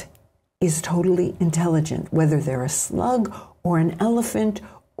met is totally intelligent, whether they're a slug or an elephant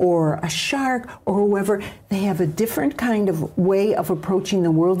or a shark or whoever. They have a different kind of way of approaching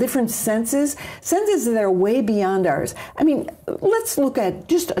the world, different senses that are way beyond ours. I mean, let's look at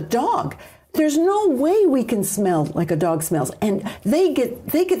just a dog. There's no way we can smell like a dog smells. And they get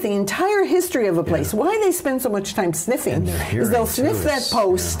the entire history of a place. Why they spend so much time sniffing is they'll sniff that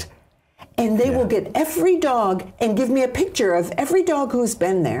post and they will get every dog and give me a picture of every dog who's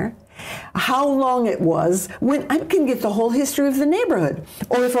been there, how long it was, when I can get the whole history of the neighborhood.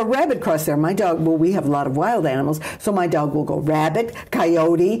 Or if a rabbit crossed there, my dog, well, we have a lot of wild animals, so my dog will go rabbit,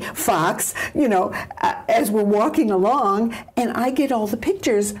 coyote, fox, you know, as we're walking along, and I get all the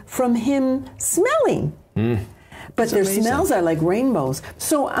pictures from him smelling. But their smells are like rainbows.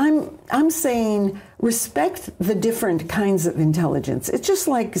 So I'm saying respect the different kinds of intelligence. It's just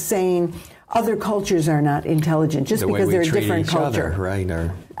like saying other cultures are not intelligent just because they're a different culture. Other, right?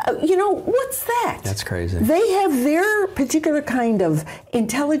 Or, you know, what's that? That's crazy. They have their particular kind of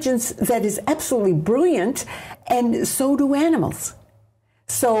intelligence that is absolutely brilliant, and so do animals.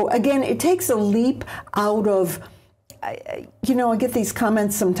 So again, it takes a leap out of, you know, I get these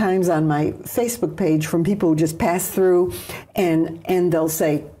comments sometimes on my Facebook page from people who just pass through, and they'll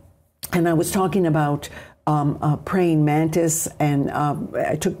say, and I was talking about a praying mantis, and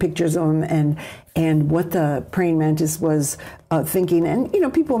I took pictures of them, and what the praying mantis was thinking. And, you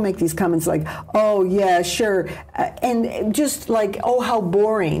know, people make these comments like, oh, yeah, sure. And just like, oh, how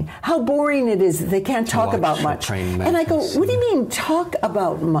boring it is. They can't talk about much. And I go, what do you mean talk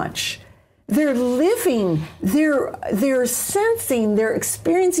about much? They're living, they're sensing, they're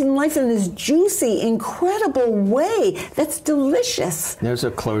experiencing life in this juicy, incredible way that's delicious. There's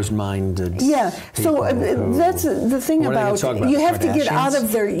a closed-minded. Yeah, so that's the thing about you have to get out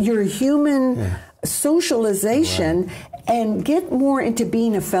of your human socialization and get more into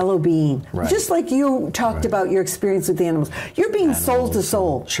being a fellow being. Right. Just like you talked about your experience with the animals. You're being soul to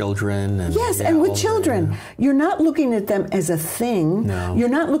soul. Children. And, yes, and with children. You're not looking at them as a thing. No. You're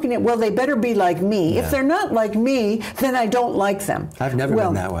not looking at, well, they better be like me. Yeah. If they're not like me, then I don't like them. I've never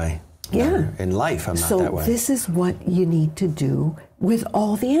been that way. Yeah. In life, I'm not that way. So this is what you need to do with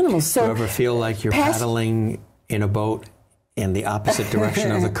all the animals. So do you ever feel like you're paddling in a boat in the opposite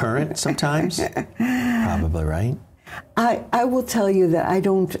direction of the current sometimes? Probably, right? I will tell you that I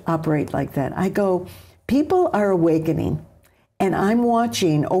don't operate like that. I go, people are awakening, and I'm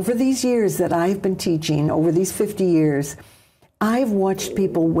watching over these years that I've been teaching, over these 50 years, I've watched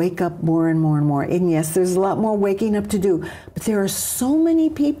people wake up more and more and more. And yes, there's a lot more waking up to do, but there are so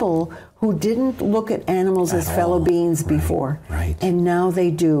many people who didn't look at animals as fellow beings before. Right. And now they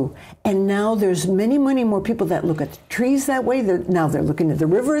do. And now there's many, many more people that look at the trees that way. Now they're looking at the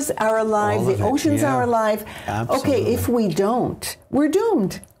rivers are alive, the oceans are alive. Absolutely. Okay, if we don't, we're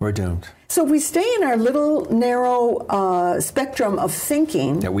doomed. We're doomed. So if we stay in our little narrow spectrum of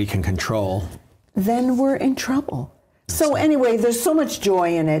thinking that we can control, then we're in trouble. So anyway, there's so much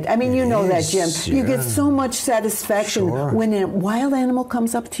joy in it. I mean, you know that, Jim. You get so much satisfaction when a wild animal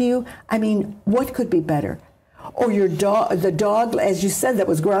comes up to you. I mean, what could be better? Or your dog, the dog, as you said, that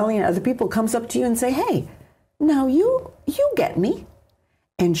was growling at other people, comes up to you and say, hey, now you get me.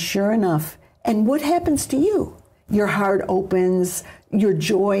 And sure enough, and what happens to you? Your heart opens, your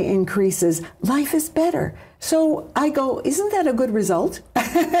joy increases, life is better. So I go, isn't that a good result?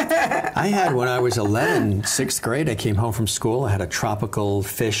 I had, when I was 11, 6th grade, I came home from school. I had a tropical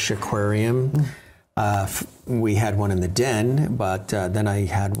fish aquarium. We had one in the den, but then I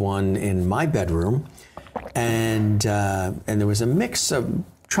had one in my bedroom. And there was a mix of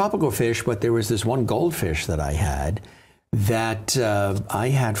tropical fish, but there was this one goldfish that I had that I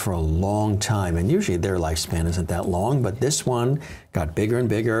had for a long time. And usually their lifespan isn't that long, but this one got bigger and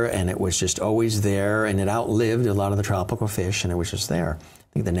bigger, and it was just always there, and it outlived a lot of the tropical fish, and it was just there.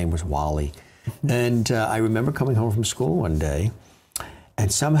 I think the name was Wally. And I remember coming home from school one day,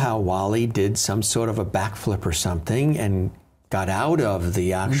 and somehow Wally did some sort of a backflip or something and got out of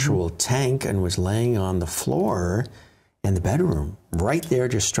the actual tank and was laying on the floor in the bedroom, right there,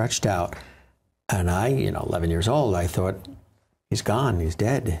 just stretched out. And I, 11 years old, I thought, he's gone, he's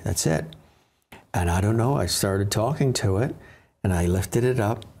dead, that's it. And I don't know, I started talking to it, and I lifted it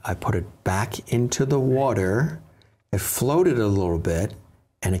up, I put it back into the water, it floated a little bit,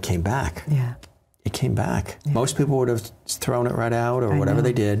 and it came back. Yeah. It came back. Yeah. Most people would have thrown it right out or whatever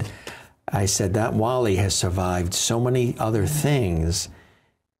they did. I said, that Wally has survived so many other things.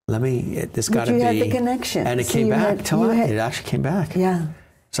 This got to be. You had the connection. And it came back to life. It actually came back. Yeah.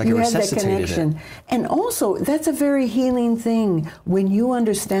 It's like it resuscitated it. And also, that's a very healing thing when you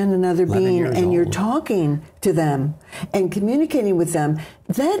understand another being and you're talking to them and communicating with them.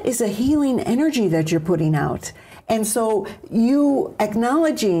 That is a healing energy that you're putting out. And so you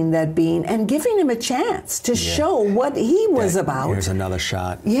acknowledging that being and giving him a chance to show what he was about. Here's another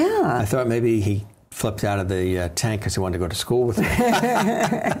shot. Yeah. I thought maybe he flipped out of the tank because he wanted to go to school with me.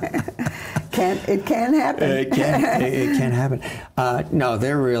 It can happen. It can happen. No,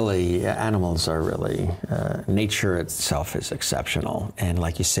 animals are really, nature itself is exceptional. And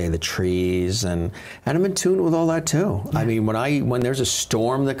like you say, the trees, and I'm in tune with all that too. Yeah. I mean, when there's a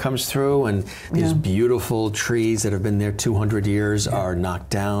storm that comes through and these beautiful trees that have been there 200 years are knocked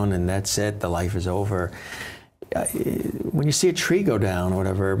down and that's it, the life is over. When you see a tree go down or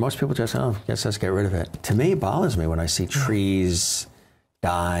whatever, most people just, guess let's get rid of it. To me, it bothers me when I see trees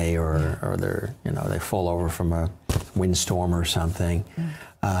die or they fall over from a windstorm or something.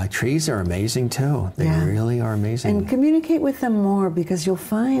 Trees are amazing too. They really are amazing. And communicate with them more, because you'll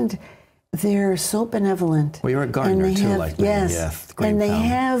find they're so benevolent. Well, you're a gardener too, like me. Yes, Yeah, green and they thumb.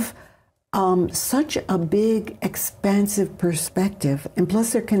 have such a big, expansive perspective, and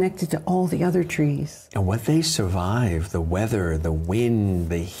plus they're connected to all the other trees. And what they survive, the weather, the wind,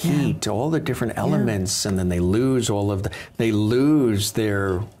 the heat, all the different elements, and then they lose they lose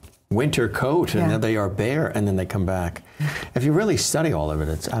their winter coat, and then they are bare, and then they come back. If you really study all of it,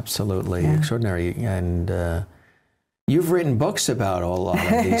 it's absolutely extraordinary. And you've written books about a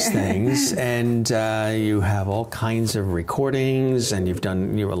lot of these things, and you have all kinds of recordings, and you've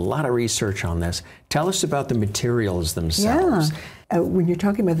done a lot of research on this. Tell us about the materials themselves. Yeah. When you're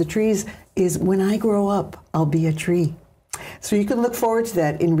talking about the trees, is when I grow up, I'll be a tree. So you can look forward to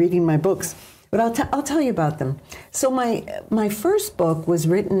that in reading my books. But I'll tell you about them. So my first book was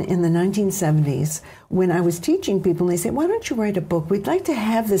written in the 1970s when I was teaching people, and they said, why don't you write a book? We'd like to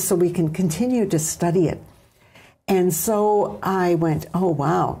have this so we can continue to study it. And so I went, oh,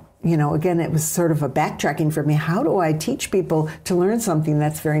 wow. You know, again, it was sort of a backtracking for me. How do I teach people to learn something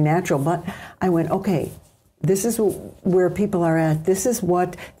that's very natural? But I went, okay, this is where people are at. This is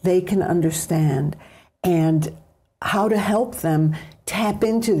what they can understand, and how to help them tap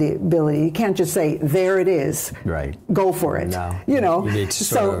into the ability. You can't just say, there it is. Right. Go for it. No. You know. You need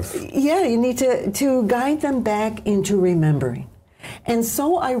to you need to guide them back into remembering. And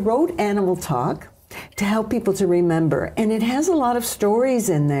so I wrote Animal Talk to help people to remember. And it has a lot of stories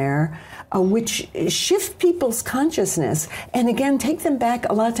in there which shift people's consciousness, and again, take them back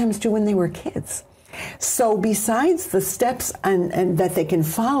a lot of times to when they were kids. So besides the steps and that they can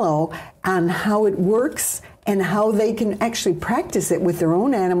follow on how it works and how they can actually practice it with their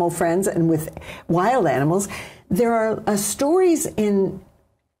own animal friends and with wild animals, there are stories in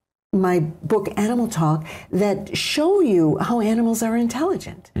my book, Animal Talk, that show you how animals are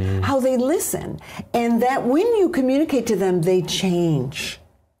intelligent, how they listen, and that when you communicate to them, they change.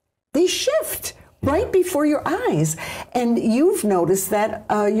 They shift right before your eyes. And you've noticed that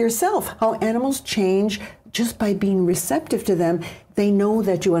yourself, how animals change just by being receptive to them. They know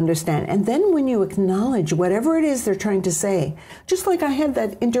that you understand. And then when you acknowledge whatever it is they're trying to say, just like I had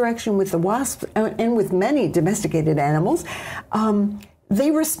that interaction with the wasp and with many domesticated animals, they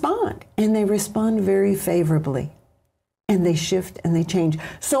respond, and they respond very favorably. And they shift and they change.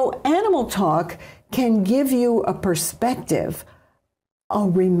 So Animal Talk can give you a perspective, a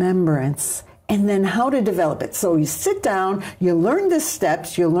remembrance, and then how to develop it. So you sit down, you learn the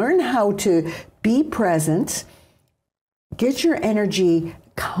steps, you learn how to be present, get your energy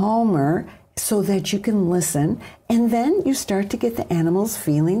calmer so that you can listen, and then you start to get the animal's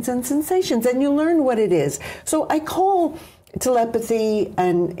feelings and sensations, and you learn what it is. So I call telepathy,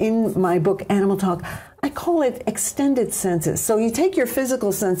 and in my book, Animal Talk, I call it extended senses. So you take your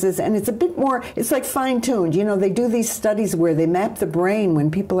physical senses, and it's a bit more, it's like fine-tuned. You know, they do these studies where they map the brain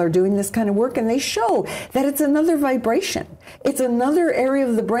when people are doing this kind of work, and they show that it's another vibration. It's another area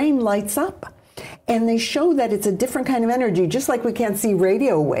of the brain lights up. And they show that it's a different kind of energy, just like we can't see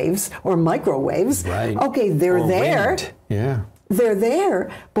radio waves or microwaves. Right. Okay, they're there. Wind. Yeah. They're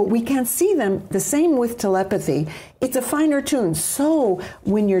there, but we can't see them. The same with telepathy. It's a finer tune. So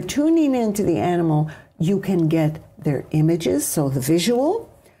when you're tuning into the animal, you can get their images, so the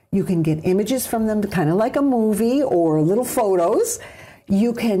visual. You can get images from them, kind of like a movie or little photos.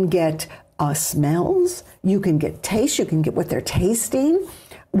 You can get smells. You can get taste. You can get what they're tasting,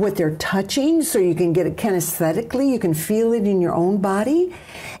 what they're touching, so you can get it kinesthetically. You can feel it in your own body.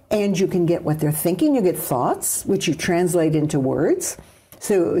 And you can get what they're thinking. You get thoughts, which you translate into words.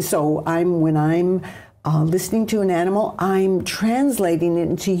 So when I'm listening to an animal, I'm translating it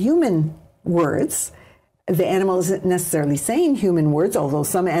into human words. The animal isn't necessarily saying human words, although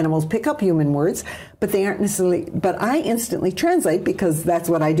some animals pick up human words, but they aren't necessarily, but I instantly translate because that's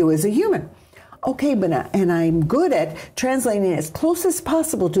what I do as a human. Okay, and I'm good at translating as close as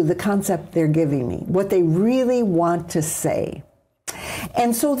possible to the concept they're giving me, what they really want to say.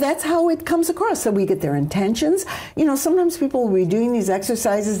 And so that's how it comes across. So we get their intentions. You know, sometimes people will be doing these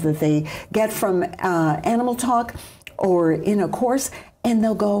exercises that they get from Animal Talk or in a course, and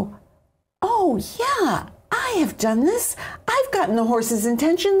they'll go, oh, yeah, I have done this. I've gotten the horse's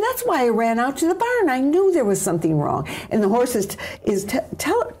intention. That's why I ran out to the barn. I knew there was something wrong. And the horse is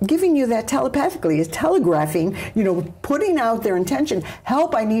giving you that telepathically, is telegraphing, you know, putting out their intention.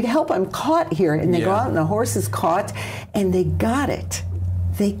 Help, I need help. I'm caught here. And they go out and the horse is caught, and they got it.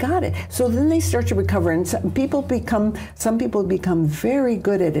 They got it. So then they start to recover, and some people become very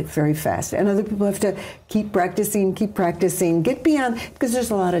good at it very fast. And other people have to keep practicing, get beyond, because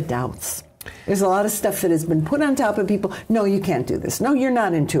there's a lot of doubts. There's a lot of stuff that has been put on top of people. No, you can't do this. No, you're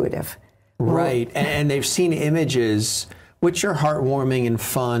not intuitive. Right. And they've seen images, which are heartwarming and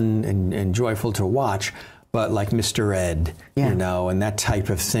fun and joyful to watch, but like Mr. Ed, you know, and that type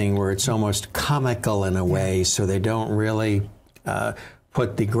of thing where it's almost comical in a way, so they don't really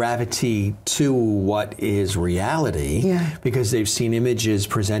put the gravity to what is reality, because they've seen images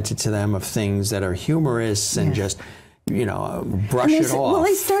presented to them of things that are humorous and just, you know, brush it off. Well,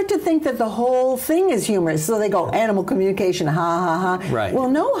 they start to think that the whole thing is humorous, so they go, animal communication, ha, ha, ha. Right. Well,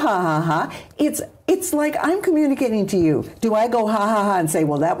 no, ha, ha, ha. It's like I'm communicating to you. Do I go, ha, ha, ha, and say,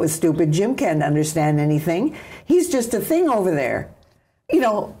 well, that was stupid. Jim can't understand anything. He's just a thing over there. You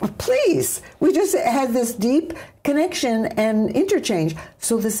know, please. We just had this deep connection and interchange.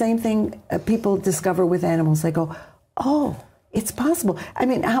 So the same thing people discover with animals. They go, oh, it's possible. I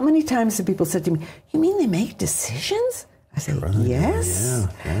mean, how many times have people said to me, you mean they make decisions? I say, yes.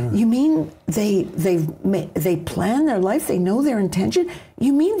 Yeah. You mean they plan their life? They know their intention?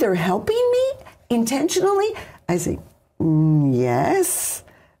 You mean they're helping me intentionally? I say, yes.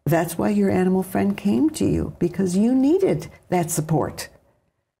 That's why your animal friend came to you, because you needed that support.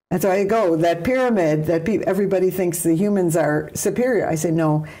 That's why I go, that pyramid that everybody thinks the humans are superior. I say,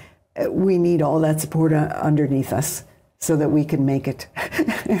 no, we need all that support underneath us so that we can make it.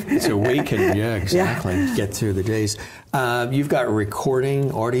 So we can, get through the days. You've got recording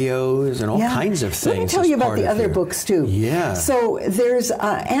audios and all kinds of things. Let me tell you about the other books, too. Yeah. So there's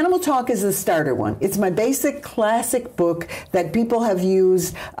Animal Talk is the starter one. It's my basic classic book that people have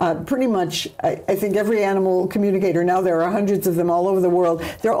used pretty much, I think, every animal communicator. Now there are hundreds of them all over the world.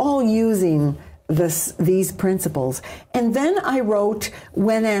 They're all using these principles. And then I wrote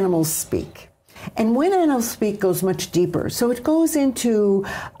When Animals Speak. And When Animals Speak goes much deeper. So it goes into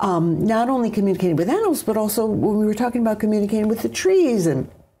not only communicating with animals, but also when we were talking about communicating with the trees and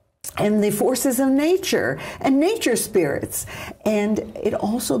the forces of nature and nature spirits. And it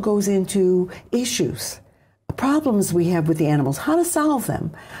also goes into issues, problems we have with the animals, how to solve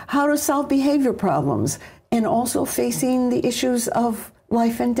them, how to solve behavior problems, and also facing the issues of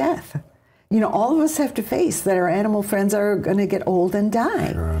life and death. You know, all of us have to face that our animal friends are going to get old and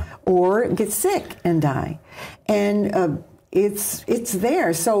die, or get sick and die, and it's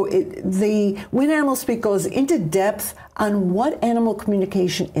there. So When Animals Speak goes into depth on what animal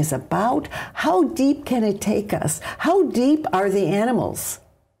communication is about. How deep can it take us? How deep are the animals?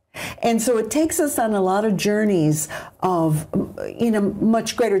 And so it takes us on a lot of journeys in a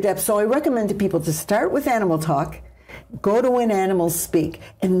much greater depth. So I recommend to people to start with Animal Talk. Go to When Animals Speak,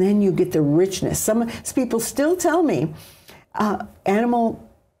 and then you get the richness. Some people still tell me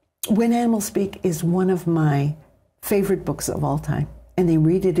When Animals Speak is one of my favorite books of all time, and they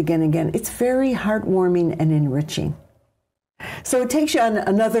read it again and again. It's very heartwarming and enriching. So it takes you on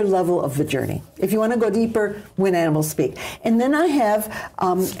another level of the journey. If you want to go deeper, When Animals Speak. And then I have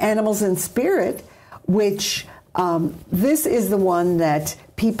Animals in Spirit, which this is the one that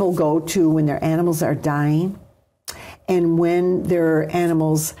people go to when their animals are dying. And when their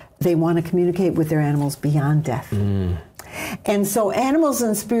animals, they want to communicate with their animals beyond death. And so Animals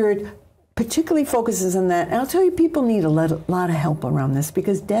in Spirit particularly focuses on that. And I'll tell you, people need a lot of help around this,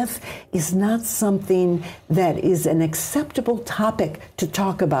 because death is not something that is an acceptable topic to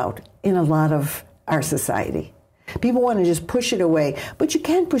talk about in a lot of our society. People want to just push it away, but you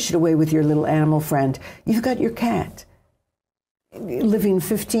can't push it away with your little animal friend. You've got your cat living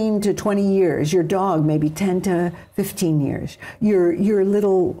 15 to 20 years, your dog maybe 10 to 15 years, your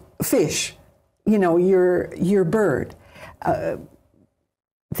little fish, you know, your bird.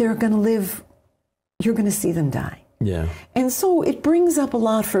 They're going to live, you're going to see them die. Yeah. And so it brings up a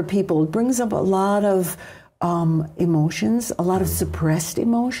lot for people. It brings up a lot of emotions, a lot of suppressed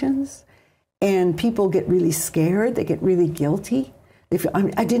emotions, and people get really scared, they get really guilty.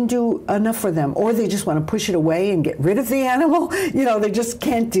 I didn't do enough for them, or they just want to push it away and get rid of the animal. You know, they just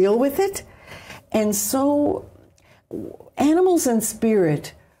can't deal with it. And so Animals in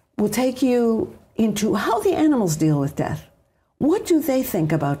Spirit will take you into how the animals deal with death. What do they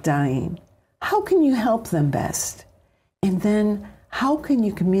think about dying? How can you help them best? And then how can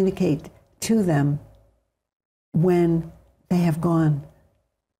you communicate to them when they have gone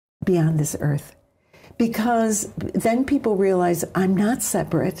beyond this earth? Because then people realize, I'm not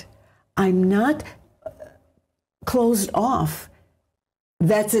separate. I'm not closed off.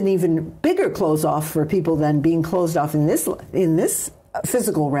 That's an even bigger close off for people than being closed off in this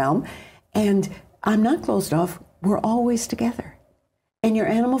physical realm. And I'm not closed off. We're always together. And your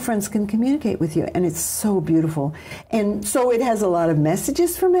animal friends can communicate with you. And it's so beautiful. And so it has a lot of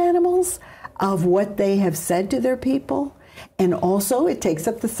messages from animals of what they have said to their people. And also it takes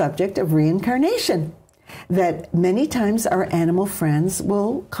up the subject of reincarnation. that many times our animal friends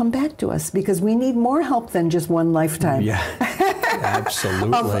will come back to us because we need more help than just one lifetime. Yeah,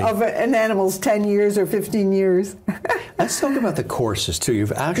 absolutely. of an animal's 10 years or 15 years. Let's talk about the courses, too.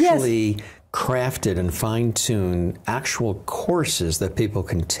 You've actually crafted and fine-tuned actual courses that people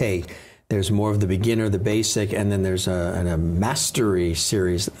can take. There's more of the beginner, the basic, and then there's a mastery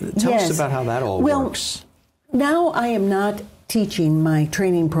series. Tell us about how that all works. Now I am not teaching my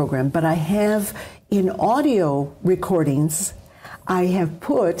training program, but I have in audio recordings, I have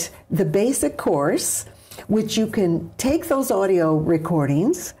put the basic course, which you can take those audio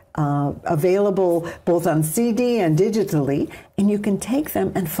recordings, available both on CD and digitally, and you can take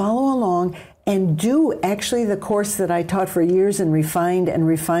them and follow along and do actually the course that I taught for years and refined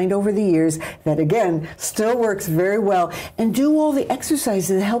over the years, that again still works very well, and do all the exercises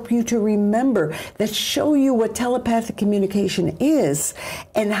that help you to remember, that show you what telepathic communication is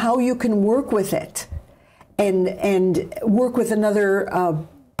and how you can work with it and work with another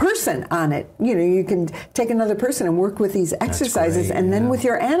person on it. You know, you can take another person and work with these exercises, and then with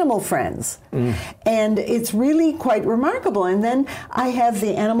your animal friends. And it's really quite remarkable. And then I have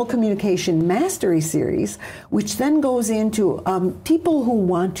the Animal Communication Mastery Series, which then goes into people who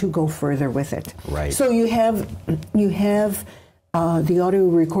want to go further with it. Right. So you have the audio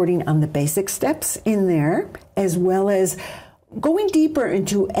recording on the basic steps in there, as well as going deeper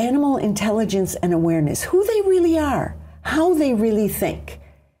into animal intelligence and awareness, who they really are, how they really think,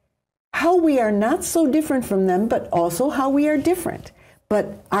 how we are not so different from them, but also how we are different,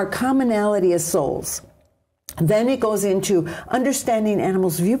 but our commonality as souls. Then it goes into understanding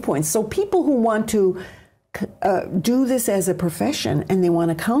animals' viewpoints. So people who want to do this as a profession and they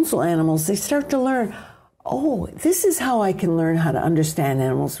want to counsel animals, they start to learn, oh, this is how I can learn how to understand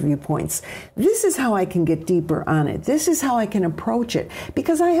animals' viewpoints. This is how I can get deeper on it. This is how I can approach it.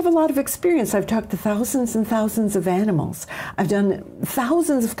 Because I have a lot of experience. I've talked to thousands and thousands of animals. I've done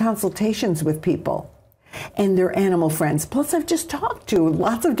thousands of consultations with people and their animal friends. Plus, I've just talked to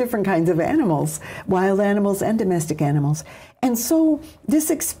lots of different kinds of animals, wild animals and domestic animals. And so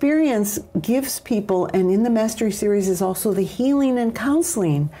this experience gives people, and in the Mastery Series is also the healing and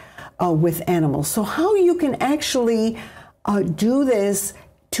counseling with animals. So how you can actually do this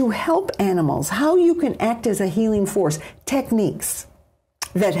to help animals, how you can act as a healing force, techniques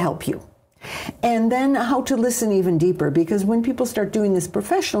that help you. And then how to listen even deeper, because when people start doing this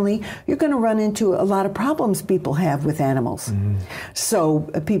professionally, you're going to run into a lot of problems people have with animals. So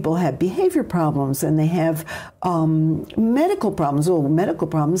people have behavior problems and they have medical problems. Well, medical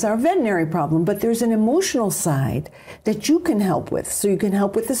problems are a veterinary problem, but there's an emotional side that you can help with. So you can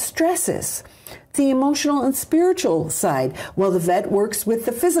help with the stresses, the emotional and spiritual side. Well, the vet works with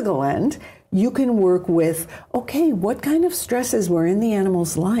the physical end. You can work with, okay, what kind of stresses were in the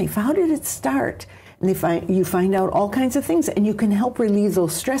animal's life? How did it start? And you find out all kinds of things, and you can help relieve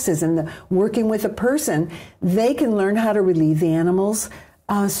those stresses. And working with a person, they can learn how to relieve the animal's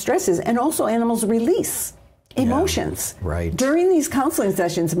stresses, and also animals release emotions. Right. During these counseling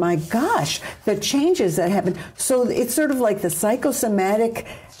sessions, my gosh, the changes that happen. So it's sort of like the psychosomatic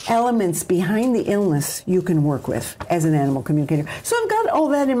elements behind the illness you can work with as an animal communicator. So I've got all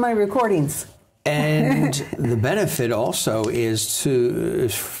that in my recordings. And the benefit also is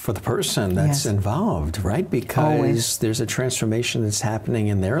for the person that's involved, right? Because there's a transformation that's happening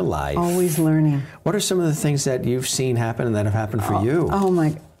in their life. Always learning. What are some of the things that you've seen happen and that have happened for you? Oh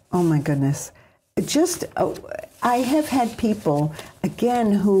my goodness. Just, I have had people,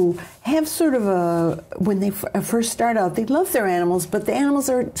 again, who have sort of when they first start out, they love their animals, but the animals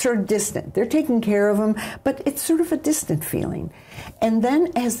are sort of distant. They're taking care of them, but it's sort of a distant feeling. And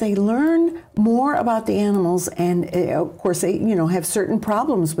then as they learn more about the animals, and of course they, have certain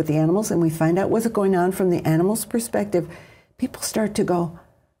problems with the animals, and we find out what's going on from the animal's perspective, people start to go,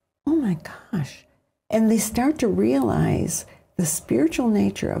 oh my gosh. And they start to realize the spiritual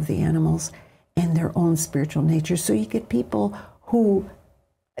nature of the animals and their own spiritual nature. So you get people who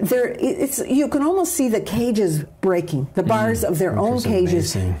you can almost see the cages breaking, the bars of their own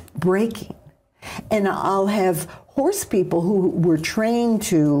cages breaking. And I'll have horse people who were trained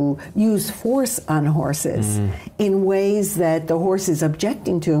to use force on horses in ways that the horse is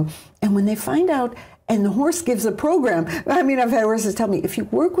objecting to. And when they find out, and the horse gives a program. I mean, I've had horses tell me, if you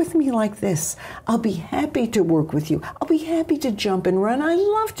work with me like this, I'll be happy to work with you. I'll be happy to jump and run. I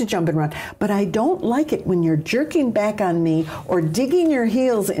love to jump and run. But I don't like it when you're jerking back on me or digging your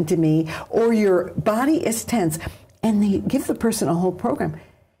heels into me or your body is tense. And they give the person a whole program.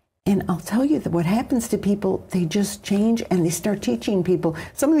 And I'll tell you that what happens to people, they just change and they start teaching people.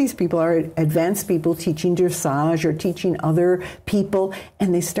 Some of these people are advanced people teaching dressage or teaching other people.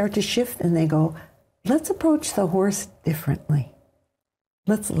 And they start to shift and they go, let's approach the horse differently.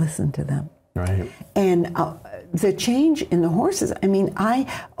 Let's listen to them. Right. And the change in the horses, I mean,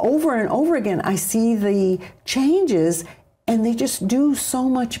 over and over again, I see the changes, and they just do so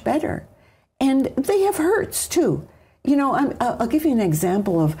much better. And they have hurts too. You know, I'll give you an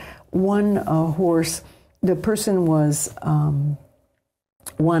example of one horse. The person was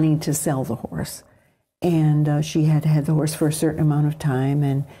wanting to sell the horse, and she had had the horse for a certain amount of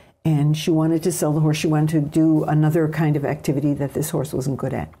time, and she wanted to sell the horse. She wanted to do another kind of activity that this horse wasn't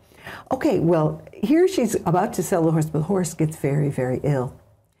good at. Okay, well, here she's about to sell the horse, but the horse gets very, very ill.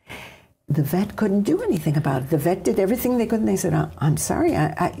 The vet couldn't do anything about it. The vet did everything they could, and they said, I'm sorry,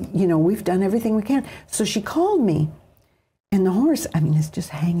 you know, we've done everything we can. So she called me, and the horse, I mean, is just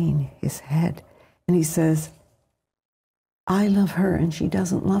hanging his head. And he says, I love her, and she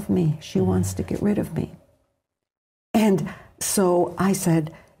doesn't love me. She wants to get rid of me. And so I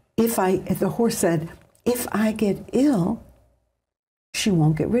said, the horse said, if I get ill, she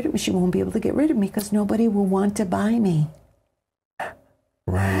won't get rid of me. She won't be able to get rid of me because nobody will want to buy me.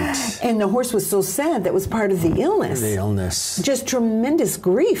 Right. And the horse was so sad. That was part of the illness. The illness. Just tremendous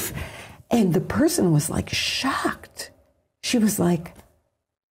grief. And the person was like shocked. She was like,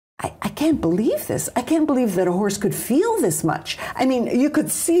 I can't believe this. I can't believe that a horse could feel this much. I mean, you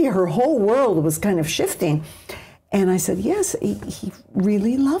could see her whole world was kind of shifting. And I said, yes, he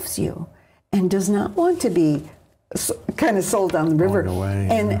really loves you and does not want to be kind of sold down the river. Away,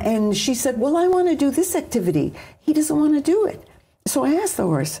 and she said, well, I want to do this activity. He doesn't want to do it. So I asked the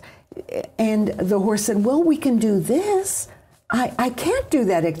horse, and the horse said, well, we can do this. I can't do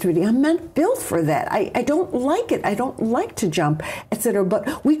that activity. I'm not built for that. I don't like it. I don't like to jump, etc.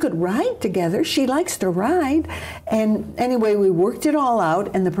 But we could ride together. She likes to ride. And anyway, we worked it all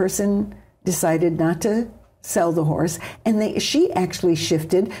out, and the person decided not to sell the horse. And she actually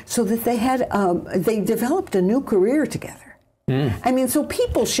shifted so that they developed a new career together. I mean, so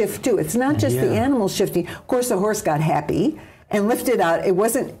people shift too. It's not just the animals shifting. Of course, the horse got happy and lifted out.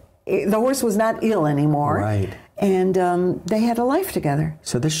 The horse was not ill anymore. Right. And they had a life together.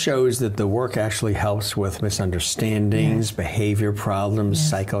 So this shows that the work actually helps with misunderstandings, behavior problems,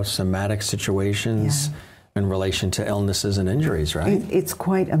 psychosomatic situations in relation to illnesses and injuries, right? It's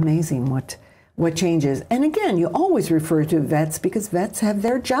quite amazing what changes. And again, you always refer to vets because vets have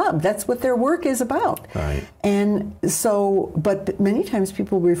their job. That's what their work is about. Right. And so, but many times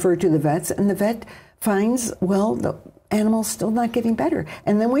people refer to the vets, and the vet finds, well, the animal's still not getting better.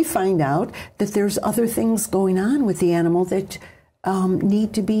 And then we find out that there's other things going on with the animal that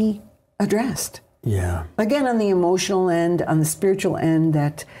need to be addressed. Yeah. Again, on the emotional end, on the spiritual end,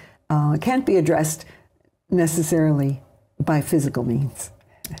 that can't be addressed necessarily by physical means.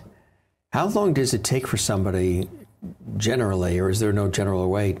 How long does it take for somebody generally, or is there no general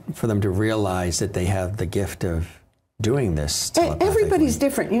way, for them to realize that they have the gift of doing this telepathically? Everybody's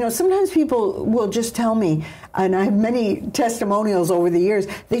different. You know, sometimes people will just tell me, and I have many testimonials over the years,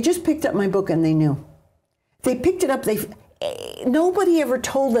 they just picked up my book and they knew. They picked it up. Nobody ever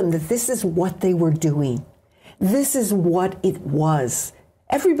told them that this is what they were doing. This is what it was.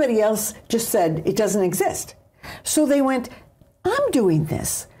 Everybody else just said it doesn't exist. So they went, I'm doing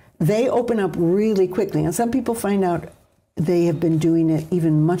this. They open up really quickly, and some people find out they have been doing it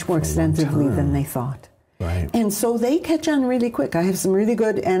even much more extensively than they thought. Right. And so they catch on really quick. I have some really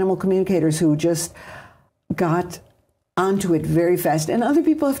good animal communicators who just got onto it very fast, and other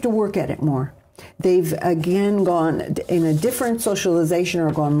people have to work at it more. They've again gone in a different socialization,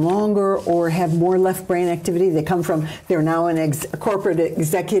 or gone longer, or have more left brain activity. They're now a corporate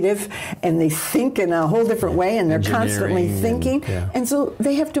executive, and they think in a whole different way, and they're constantly thinking. And so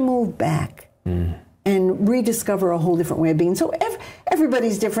they have to move back and rediscover a whole different way of being. So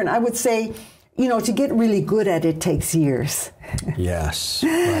everybody's different. I would say, you know, to get really good at it takes years. Yes,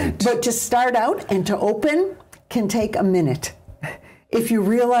 right. But to start out and to open can take a minute, if you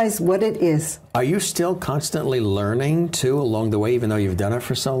realize what it is. Are you still constantly learning, too, along the way, even though you've done it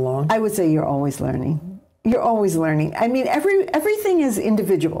for so long? I would say you're always learning. You're always learning. I mean, everything is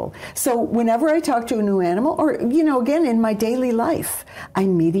individual. So whenever I talk to a new animal, or, you know, again, in my daily life,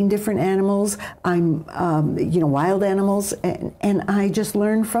 I'm meeting different animals. I'm, wild animals, and I just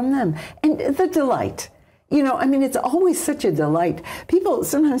learn from them. And the delight. You know, I mean, it's always such a delight.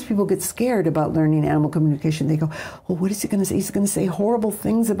 Sometimes people get scared about learning animal communication. They go, well, what is he going to say? He's going to say horrible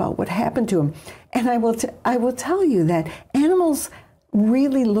things about what happened to him. And I will tell you that animals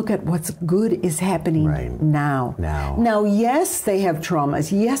really look at what's good is happening now. Now, yes, they have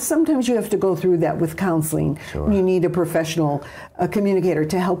traumas. Yes, sometimes you have to go through that with counseling. Sure. You need a professional communicator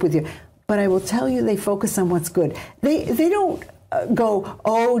to help with you. But I will tell you, they focus on what's good. They don't go,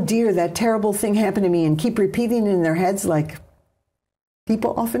 oh dear, that terrible thing happened to me, and keep repeating it in their heads like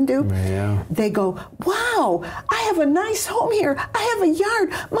people often do. Yeah. They go, wow, I have a nice home here. I have a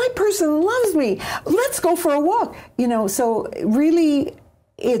yard. My person loves me. Let's go for a walk. You know, so really,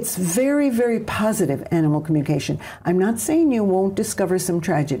 it's very, very positive animal communication. I'm not saying you won't discover some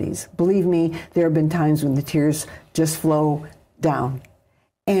tragedies. Believe me, there have been times when the tears just flow down.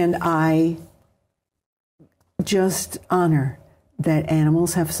 And I just honor that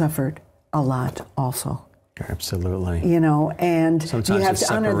animals have suffered a lot also. Absolutely. You know, and sometimes you have it's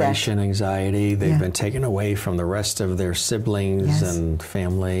to honor that. separation anxiety. They've been taken away from the rest of their siblings and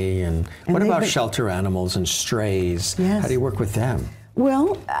family. And what about shelter animals and strays? How do you work with them?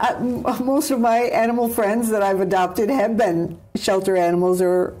 Well, most of my animal friends that I've adopted have been shelter animals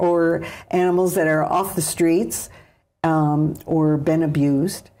or animals that are off the streets or been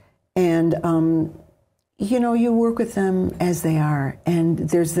abused. And, you know, you work with them as they are. And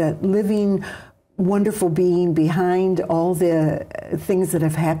there's that living, wonderful being behind all the things that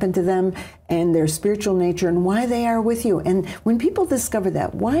have happened to them and their spiritual nature and why they are with you. And when people discover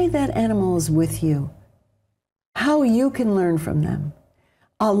that, why that animal is with you, how you can learn from them,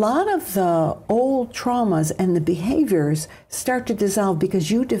 a lot of the old traumas and the behaviors start to dissolve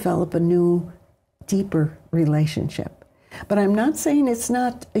because you develop a new, deeper relationship. But I'm not saying it's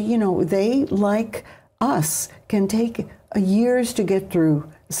not, you know, they, like us, can take years to get through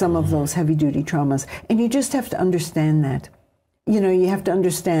some of those heavy-duty traumas. And you just have to understand that. You know, you have to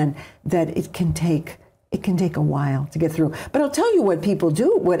understand that it can take a while to get through. But I'll tell you what people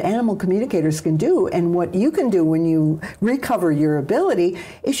do, what animal communicators can do, and what you can do when you recover your ability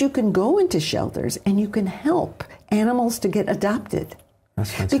is you can go into shelters and you can help animals to get adopted.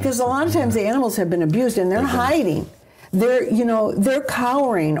 That's fantastic. Because a lot of times the animals have been abused and they're hiding. They're, you know, they're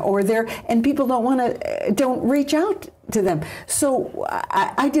cowering, and people don't reach out to them. So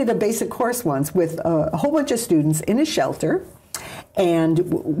I did a basic course once with a whole bunch of students in a shelter, and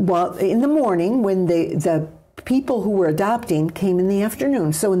while in the morning when the people who were adopting came in the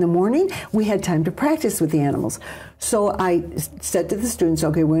afternoon. So in the morning we had time to practice with the animals. So I said to the students,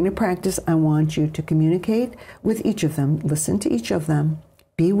 okay, we're going to practice. I want you to communicate with each of them, listen to each of them,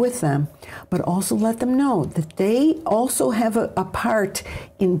 be with them, but also let them know that they also have a part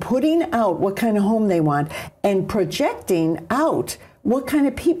in putting out what kind of home they want and projecting out what kind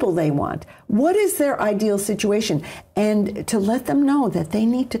of people they want. What is their ideal situation? And to let them know that they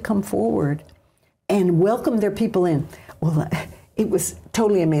need to come forward and welcome their people in. Well, it was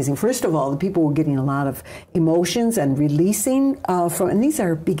totally amazing. First of all, the people were getting a lot of emotions and releasing and these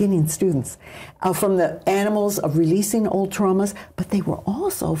are beginning students, from the animals of releasing old traumas, but they were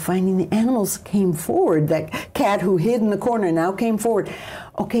also finding the animals came forward. That cat who hid in the corner now came forward.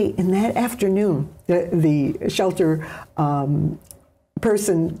 Okay, in that afternoon, the shelter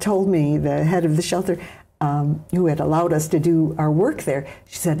person told me, the head of the shelter, who had allowed us to do our work there,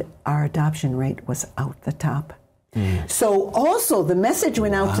 she said our adoption rate was out the top. So also the message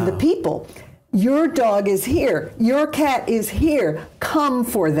went out to the people. Your dog is here. Your cat is here. Come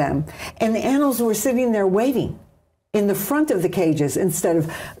for them. And the animals were sitting there waiting in the front of the cages instead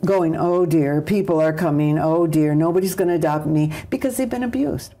of going, oh dear, people are coming. Oh dear, nobody's going to adopt me, because they've been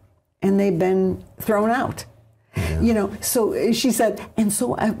abused and they've been thrown out. Yeah. You know, so she said, and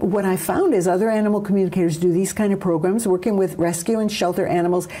so what I found is other animal communicators do these kind of programs working with rescue and shelter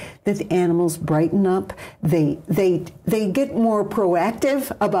animals, that the animals brighten up. They get more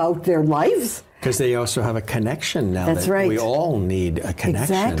proactive about their lives. Because they also have a connection now. That's right. We all need a connection.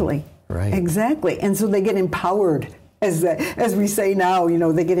 Exactly. Right. Exactly. And so they get empowered, as we say now, you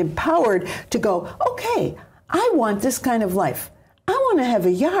know, they get empowered to go, okay, I want this kind of life. I want to have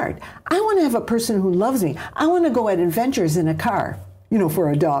a yard. I want to have a person who loves me. I want to go on adventures in a car, you know, for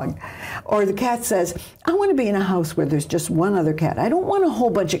a dog. Or the cat says, I want to be in a house where there's just one other cat. I don't want a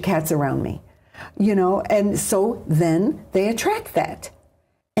whole bunch of cats around me, you know. And so then they attract that.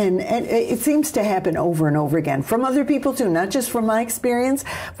 And it seems to happen over and over again from other people too, not just from my experience,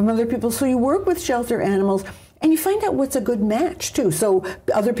 from other people. So you work with shelter animals and you find out what's a good match too. So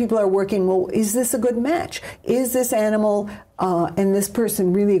other people are working, well, is this a good match? Is this animal and this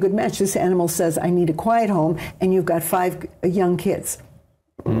person really a good match? This animal says, I need a quiet home, and you've got 5 young kids.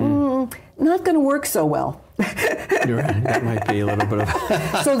 Not going to work so well. You're right. That might be a little bit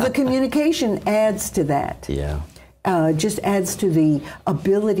of... So the communication adds to that. Yeah. Just adds to the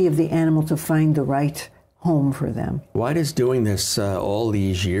ability of the animal to find the right home for them. Why does doing this all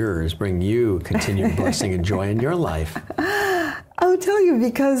these years bring you continued blessing and joy in your life? I'll tell you,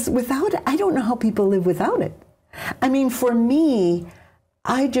 because without it, I don't know how people live without it. I mean, for me,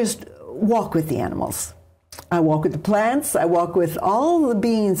 I just walk with the animals. I walk with the plants. I walk with all the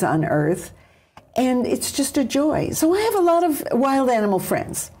beings on Earth. And it's just a joy. So I have a lot of wild animal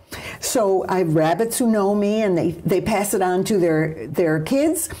friends. So I have rabbits who know me, and they pass it on to their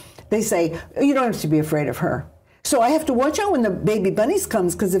kids. They say, you don't have to be afraid of her. So I have to watch out when the baby bunnies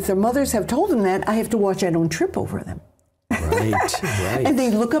comes, because if their mothers have told them that, I have to watch I don't trip over them. Right, right. And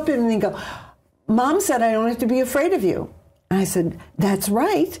they look up at me and they go, Mom said I don't have to be afraid of you. I said, that's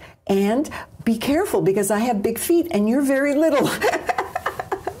right. And be careful, because I have big feet and you're very little.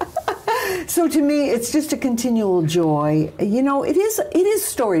 So to me, it's just a continual joy. You know, it is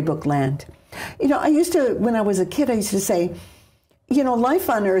storybook land. You know, when I was a kid, I used to say, you know, life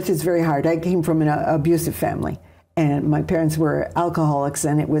on Earth is very hard. I came from an abusive family, and my parents were alcoholics,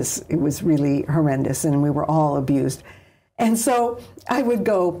 and it was really horrendous, and we were all abused. And so I would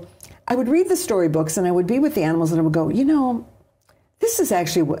read the storybooks, and I would be with the animals, and I would go, you know, this is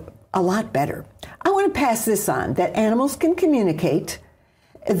actually a lot better. I want to pass this on, that animals can communicate,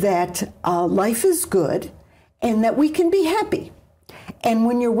 that life is good, and that we can be happy. And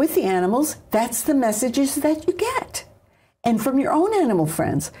when you're with the animals, that's the messages that you get, and from your own animal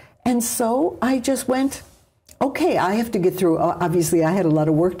friends. And so I just went, okay, I have to get through. Obviously, I had a lot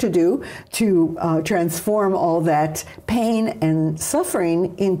of work to do to transform all that pain and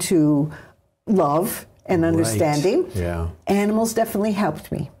suffering into love and understanding. Right. Yeah. Animals definitely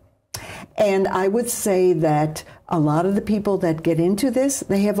helped me. And I would say that a lot of the people that get into this,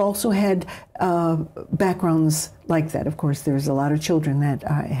 they have also had backgrounds like that. Of course, there's a lot of children that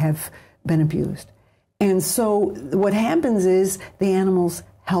have been abused. And so what happens is the animals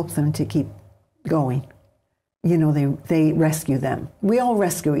help them to keep going. You know, they rescue them. We all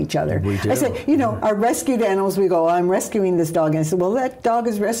rescue each other. We do. I said, you know, our rescued animals, we go, I'm rescuing this dog. And I said, well, that dog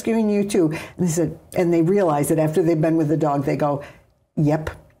is rescuing you too. And they said, and they realize that after they've been with the dog, they go,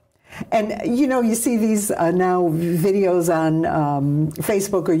 yep. And, you know, you see these now videos on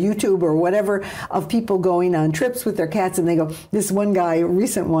Facebook or YouTube or whatever of people going on trips with their cats, and they go, this one guy, a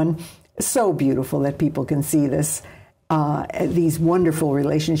recent one, so beautiful that people can see this. These wonderful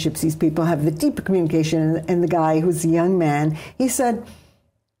relationships these people have, the deep communication. And the guy, who's a young man, he said,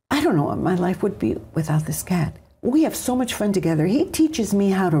 I don't know what my life would be without this cat. We have so much fun together. He teaches me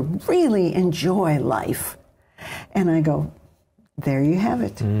how to really enjoy life. And I go, there you have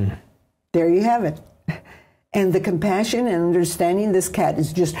it. There you have it. And the compassion and understanding this cat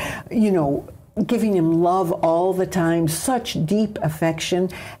is just, you know, giving him love all the time, such deep affection.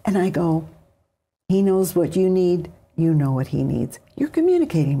 And I go, he knows what you need. You know what he needs. You're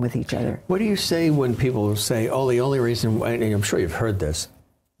communicating with each other. What do you say when people say, oh, the only reason, and I'm sure you've heard this,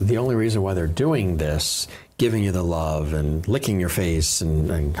 the only reason why they're doing this, giving you the love and licking your face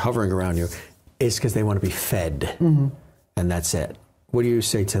and hovering around you, is because they want to be fed. And that's it. What do you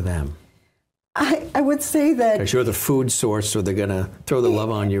say to them? I would say that... Because you're the food source, so they're going to throw the love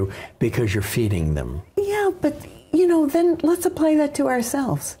on you because you're feeding them. Yeah, but, you know, then let's apply that to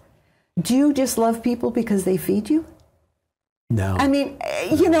ourselves. Do you just love people because they feed you? No. I mean,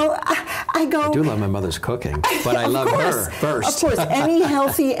 you know, I go... I do love my mother's cooking, but I love her first. Of course, any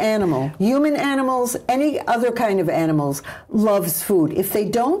healthy animal, human animals, any other kind of animals, loves food. If they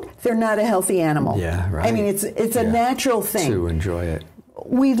don't, they're not a healthy animal. Yeah, right. I mean, it's a natural thing. To enjoy it.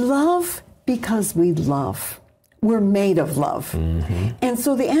 We love because we love. We're made of love. And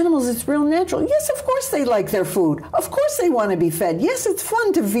so the animals, it's real natural. Yes, of course they like their food. Of course they want to be fed. Yes, it's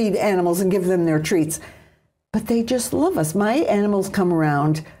fun to feed animals and give them their treats. But they just love us. My animals come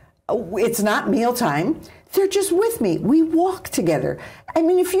around. It's not mealtime. They're just with me. We walk together. I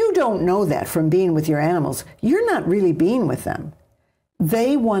mean, if you don't know that from being with your animals, you're not really being with them.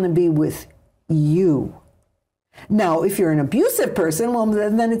 They want to be with you. Now, if you're an abusive person, well,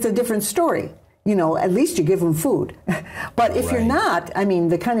 then it's a different story. You know, at least you give them food. But if you're not, I mean,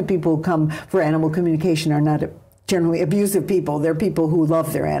 the kind of people who come for animal communication are not generally abusive people. They're people who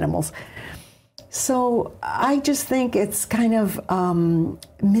love their animals. So I just think it's kind of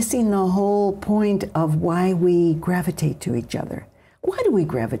missing the whole point of why we gravitate to each other. Why do we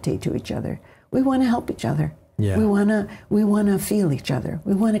gravitate to each other? We want to help each other. Yeah. We want to feel each other.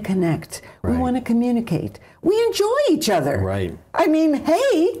 We want to connect. Right. We want to communicate. We enjoy each other. Right. I mean,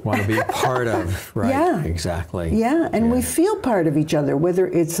 hey. Want to be a part of. Right. Yeah. Exactly. Yeah, and we feel part of each other, whether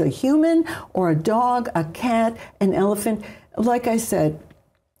it's a human or a dog, a cat, an elephant. Like I said,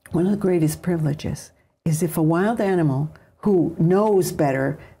 one of the greatest privileges is if a wild animal who knows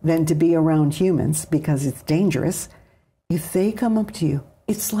better than to be around humans because it's dangerous, if they come up to you,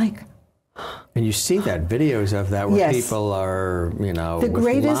 it's like... And you see that, videos of that where Yes. people are, you know, the with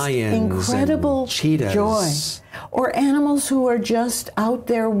greatest, lions incredible and cheetahs. joy. or animals who are just out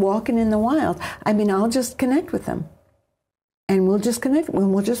there walking in the wild. I mean, I'll just connect with them. And we'll just connect,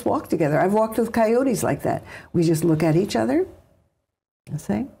 and we'll just walk together. I've walked with coyotes like that. We just look at each other and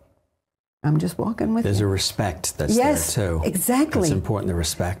say, I'm just walking with you. There's a respect that's there too. Exactly. It's important, the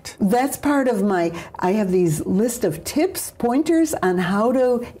respect. That's part of I have these list of tips, pointers on how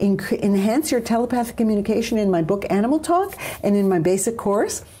to enhance your telepathic communication in my book, Animal Talk, and in my basic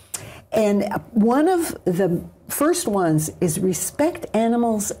course. And one of the first ones is respect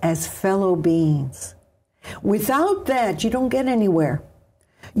animals as fellow beings. Without that, you don't get anywhere.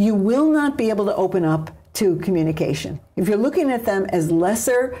 You will not be able to open up to communication. If you're looking at them as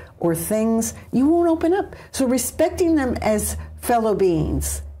lesser or things, you won't open up. So respecting them as fellow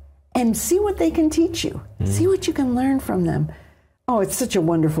beings and see what they can teach you. See what you can learn from them. Oh, it's such a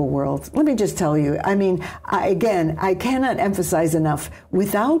wonderful world. Let me just tell you, I mean, I cannot emphasize enough.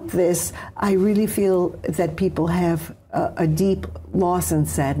 Without this, I really feel that people have a deep loss and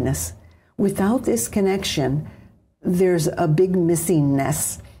sadness. Without this connection, there's a big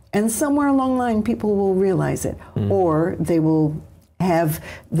missingness. And somewhere along the line, people will realize it. Or they will have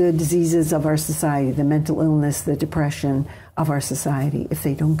the diseases of our society, the mental illness, the depression of our society, if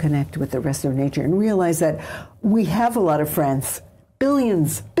they don't connect with the rest of nature and realize that we have a lot of friends,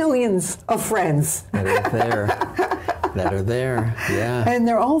 billions of friends. That are there, yeah. And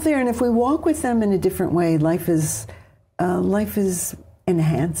they're all there. And if we walk with them in a different way, life is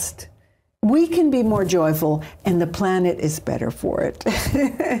enhanced. We can be more joyful, and the planet is better for it.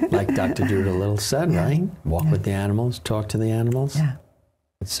 Like Dr. Doolittle said, right? Walk with the animals, talk to the animals. Yeah.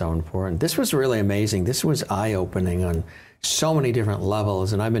 It's so important. This was really amazing. This was eye-opening on so many different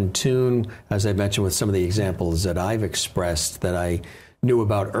levels, and I'm in tune, as I mentioned, with some of the examples that I've expressed that I knew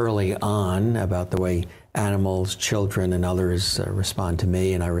about early on, about the way animals, children, and others respond to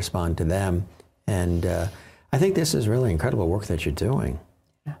me, and I respond to them. And I think this is really incredible work that you're doing.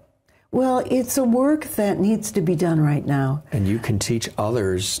 Well, it's a work that needs to be done right now. And you can teach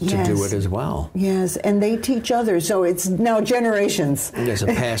others to do it as well. Yes, and they teach others. So it's now generations. There's a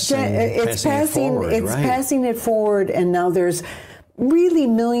passing passing it forward, and now there's really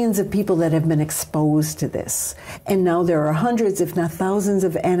millions of people that have been exposed to this. And now there are hundreds, if not thousands,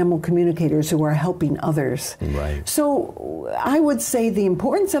 of animal communicators who are helping others. Right. So I would say the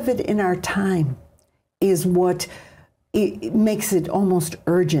importance of it in our time is what it makes it almost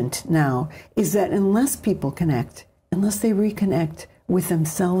urgent now, is that unless people connect, unless they reconnect with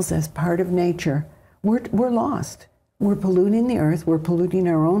themselves as part of nature, we're lost. We're polluting the earth, we're polluting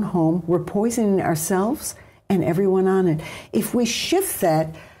our own home, we're poisoning ourselves and everyone on it. If we shift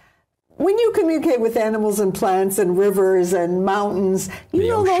that, when you communicate with animals and plants and rivers and mountains, you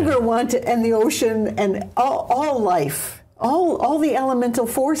no longer want to, and the ocean and all life, all the elemental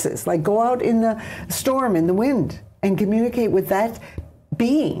forces, like go out in the storm, in the wind, and communicate with that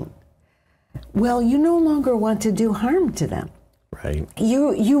being. Well, you no longer want to do harm to them. Right.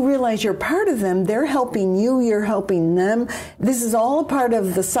 You realize you're part of them. They're helping you. You're helping them. This is all a part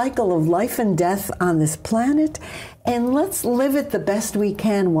of the cycle of life and death on this planet. And let's live it the best we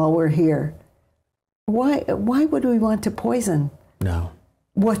can while we're here. Why would we want to poison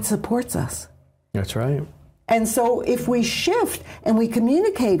what supports us? That's right. And so if we shift and we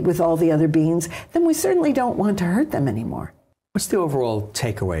communicate with all the other beings, then we certainly don't want to hurt them anymore. What's the overall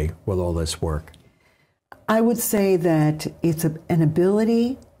takeaway with all this work? I would say that it's an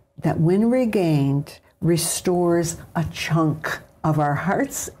ability that, when regained, restores a chunk of our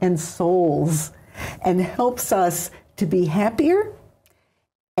hearts and souls and helps us to be happier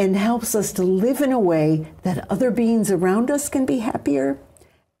and helps us to live in a way that other beings around us can be happier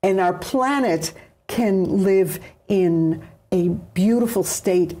and our planet can live in a beautiful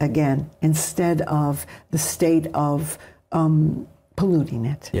state again, instead of the state of polluting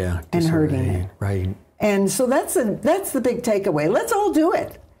it and hurting it. Right. And so that's the big takeaway. Let's all do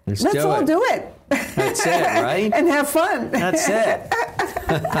it. Let's all do it. That's it, right? And have fun. That's it.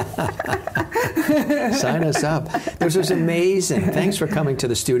 Sign us up. This was amazing. Thanks for coming to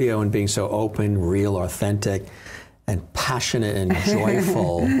the studio and being so open, real, authentic, and passionate and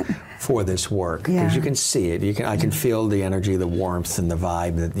joyful for this work, because you can see it. I can feel the energy, the warmth, and the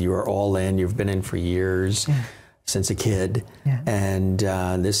vibe that you are all in. You've been in for years, since a kid, and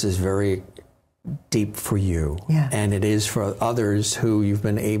this is very deep for you, and it is for others who you've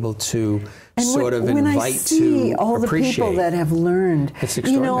been able to sort of invite to all the people that have learned. It's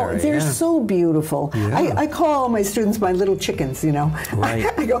extraordinary. They're so beautiful. I call all my students my little chickens. Right.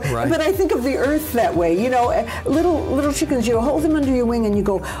 I go, but I think of the earth that way. Little chickens. You hold them under your wing and you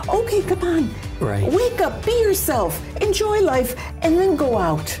go, okay, come on, wake up, be yourself, enjoy life, and then go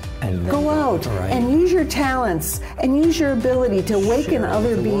out. And go out and use your talents and use your ability to awaken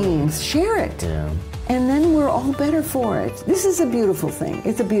other beings. Share it. Yeah. And then we're all better for it. This is a beautiful thing.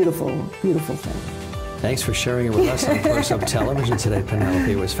 It's a beautiful, beautiful thing. Thanks for sharing it with us on Close Up Television today,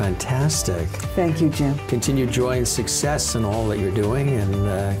 Penelope. It was fantastic. Thank you, Jim. Continued joy and success in all that you're doing,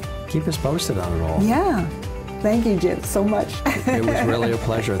 and keep us posted on it all. Yeah. Thank you, Jim, so much. It was really a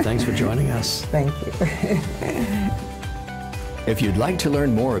pleasure. Thanks for joining us. Thank you. If you'd like to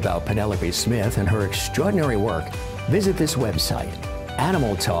learn more about Penelope Smith and her extraordinary work, visit this website,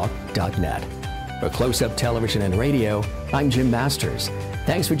 animaltalk.net. For Close Up Television and Radio, I'm Jim Masters.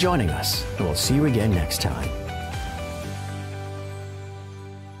 Thanks for joining us, and we'll see you again next time.